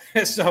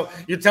 So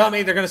you're telling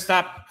me they're going to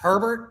stop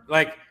Herbert?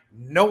 Like,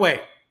 no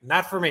way.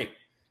 Not for me.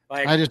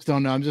 Like, I just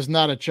don't know. I'm just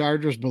not a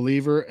Chargers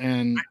believer.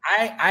 And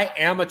I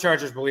am a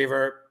Chargers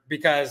believer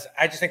because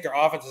I just think their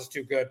offense is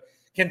too good.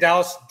 Can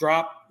Dallas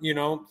drop,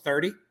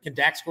 30? Can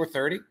Dak score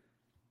 30?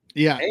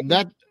 Yeah,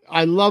 maybe.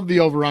 I love the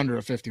over-under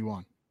of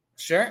 51.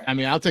 Sure. I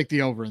mean, I'll take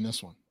the over in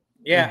this one.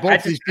 Yeah.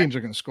 Both these teams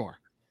are going to score.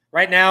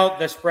 Right now,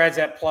 the spread's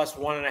at plus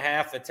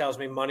 1.5. That tells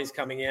me money's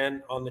coming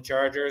in on the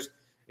Chargers.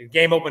 The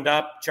game opened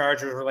up.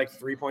 Chargers were like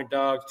 3-point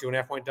dogs,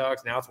 2.5-point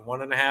dogs. Now it's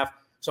 1.5.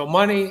 So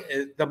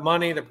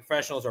the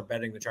professionals are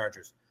betting the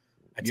Chargers.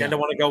 I tend to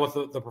want to go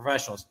with the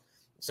professionals.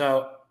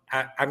 So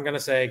I'm going to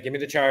say, give me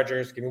the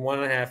Chargers, give me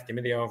 1.5, give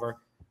me the over.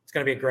 It's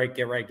going to be a great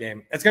get-right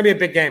game. It's going to be a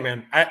big game,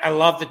 man. I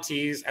love the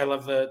tease. I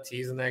love the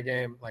tease in that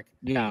game. Like,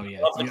 I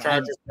love the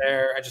Chargers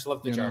there. I just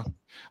love the Chargers.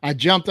 I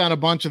jumped on a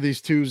bunch of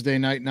these Tuesday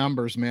night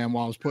numbers, man,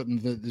 while I was putting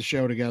the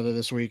show together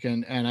this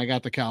weekend, and I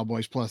got the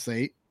Cowboys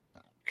 +8.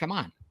 Come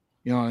on.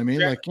 You know what I mean?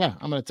 Sure. Like, yeah,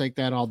 I'm going to take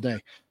that all day.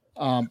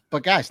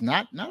 But guys,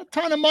 not a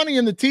ton of money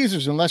in the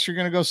teasers unless you're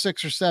going to go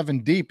 6 or 7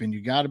 deep, and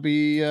you got to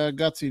be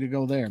gutsy to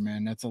go there,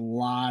 man. That's a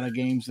lot of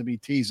games to be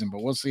teasing,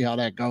 but we'll see how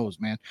that goes,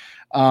 man.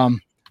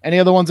 Any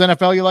other ones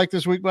NFL you like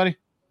this week, buddy?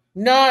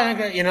 No, I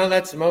think,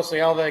 that's mostly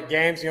all the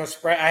games.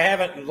 Spread. I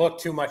haven't looked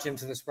too much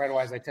into the spread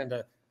wise. I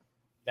got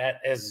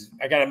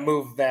to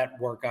move that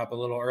work up a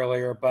little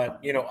earlier.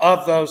 But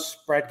of those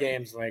spread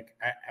games, like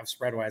I have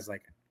spread wise,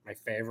 like my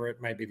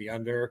favorite might be the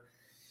under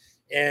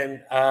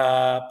in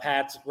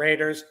Pats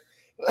Raiders.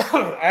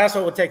 I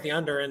also would take the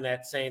under in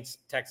that Saints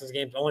Texans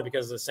game only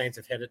because the Saints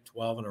have hit it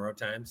 12 in a row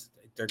times.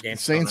 Their game.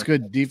 Saints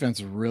good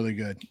defense is really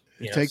good.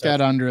 Take that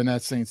under in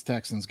that Saints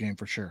Texans game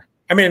for sure.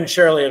 I mean,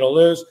 surely it'll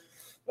lose.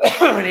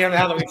 Now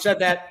that we've said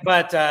that,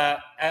 but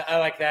I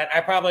like that. I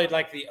probably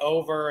like the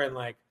over, and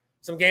like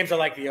some games I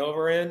like the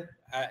over in.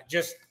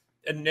 Just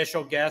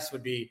initial guess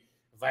would be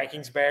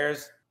Vikings,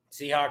 Bears,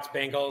 Seahawks,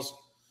 Bengals,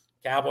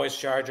 Cowboys,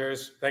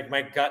 Chargers. Like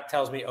my gut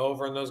tells me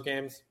over in those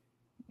games.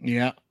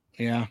 Yeah.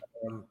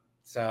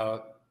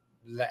 So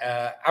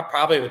I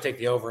probably would take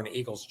the over in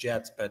Eagles,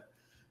 Jets, but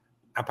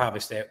I'll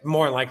probably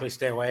more than likely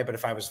stay away. But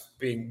if I was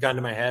being gun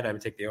to my head, I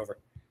would take the over.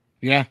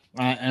 Yeah,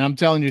 and I'm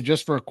telling you,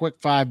 just for a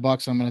quick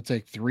 $5, I'm going to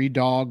take 3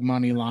 dog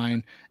money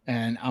line,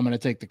 and I'm going to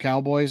take the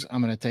Cowboys,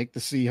 I'm going to take the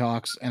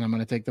Seahawks, and I'm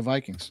going to take the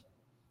Vikings.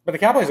 But the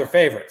Cowboys are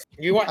favorites.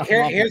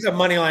 Here's a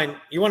money line.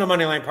 You want a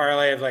money line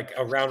parlay of like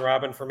a round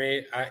robin for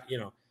me?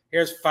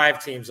 Here's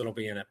 5 teams that'll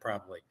be in it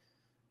probably.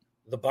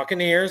 The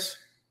Buccaneers,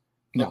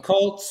 the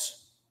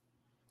Colts,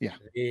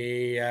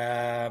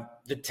 the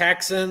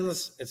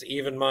Texans. It's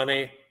even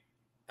money.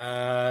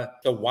 The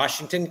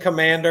Washington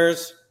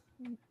Commanders.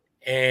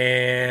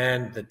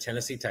 And the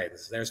Tennessee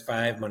Titans. There's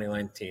 5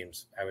 moneyline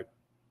teams. I would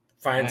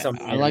find some.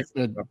 I like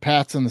the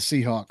Pats and the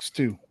Seahawks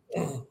too.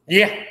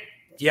 Yeah.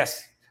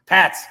 Yes.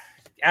 Pats.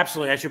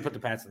 Absolutely. I should put the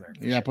Pats in there.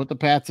 Yeah, put the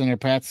Pats in there.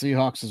 Pats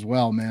Seahawks as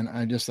well, man.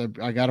 I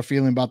got a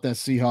feeling about that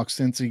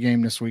Seahawks Cincy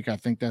game this week. I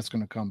think that's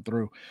going to come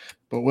through,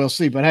 but we'll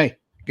see. But hey,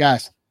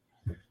 guys,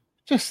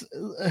 just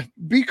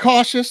be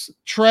cautious,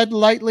 tread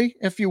lightly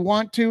if you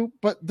want to,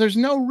 but there's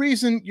no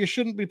reason you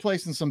shouldn't be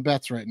placing some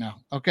bets right now.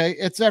 Okay.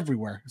 It's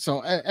everywhere. So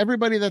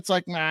everybody that's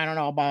like, I don't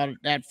know about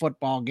that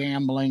football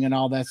gambling and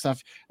all that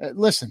stuff.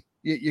 Listen,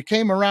 you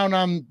came around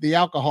on the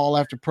alcohol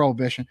after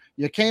prohibition.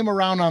 You came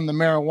around on the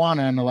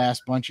marijuana in the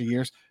last bunch of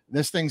years.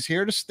 This thing's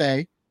here to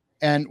stay.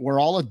 And we're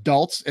all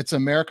adults. It's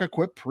America.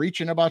 Quit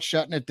preaching about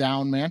shutting it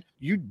down, man.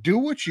 You do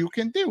what you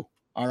can do.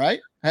 All right.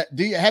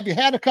 Have you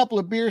had a couple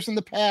of beers in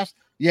the past?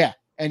 Yeah.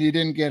 And you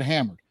didn't get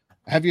hammered.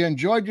 Have you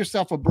enjoyed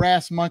yourself a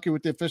brass monkey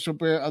with the official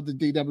beer of the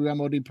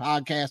DWMOD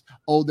podcast,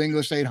 Old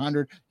English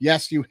 800?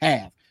 Yes, you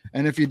have.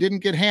 And if you didn't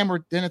get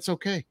hammered, then it's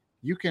okay.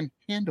 You can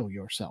handle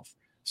yourself.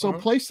 So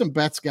play some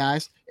bets,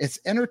 guys. It's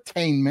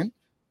entertainment,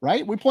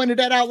 right? We pointed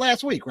that out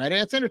last week, right?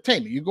 It's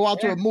entertainment. You go out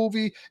to a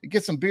movie,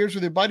 get some beers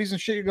with your buddies and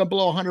shit, you're going to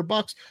blow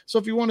 $100. So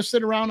if you want to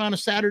sit around on a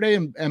Saturday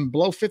and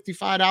blow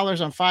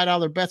 $55 on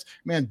 $5 bets,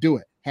 man, do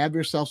it. Have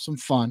yourself some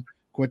fun.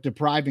 Quit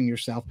depriving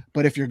yourself.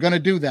 But if you're going to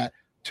do that,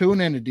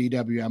 tune in to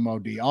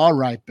DWMOD. All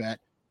right, bet,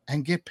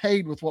 and get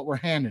paid with what we're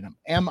handing them.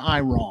 Am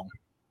I wrong?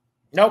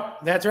 Nope,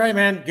 that's right,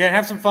 man.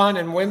 Have some fun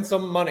and win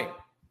some money.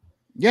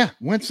 Yeah,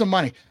 win some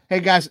money. Hey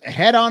guys,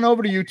 head on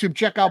over to YouTube.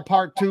 Check out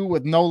part 2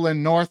 with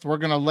Nolan North. We're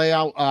going to lay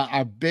out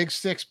our Big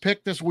Six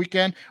pick this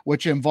weekend,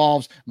 which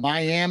involves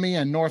Miami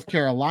and North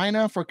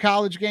Carolina for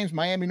college games.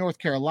 Miami, North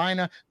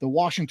Carolina, the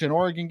Washington,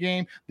 Oregon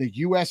game, the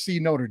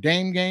USC Notre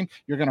Dame game.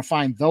 You're going to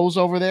find those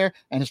over there.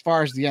 And as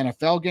far as the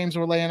NFL games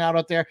we're laying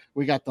out there,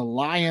 we got the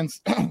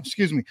Lions,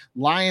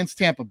 Lions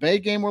Tampa Bay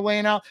game we're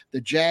laying out,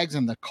 the Jags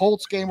and the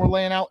Colts game we're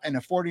laying out, and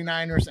the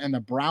 49ers and the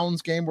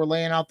Browns game we're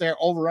laying out there.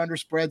 Over, under,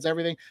 spreads,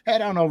 everything.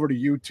 Head on over to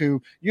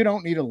YouTube. You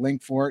don't need a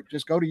link for it.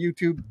 Just go to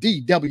YouTube,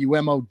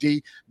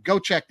 DWMOD. Go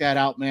check that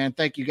out, man.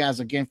 Thank you guys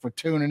again for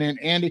tuning in.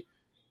 Andy,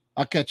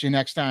 I'll catch you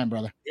next time,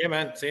 brother. Yeah,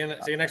 man. See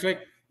you next week.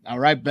 All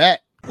right,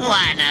 bet.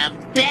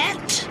 Wanna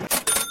bet?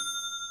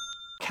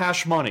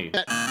 Cash money.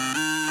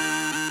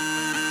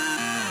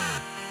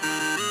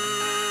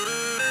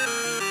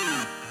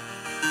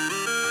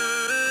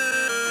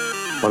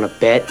 Wanna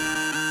bet?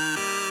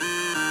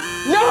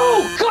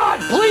 No! God,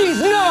 please,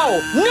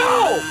 no!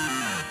 No!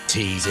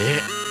 Tease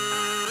it.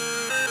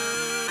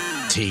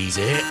 Tease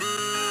it.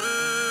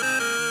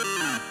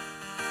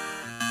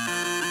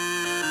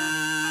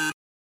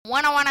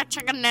 Wanna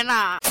chicken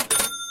dinner.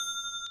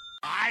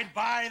 I'd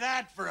buy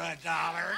that for $1.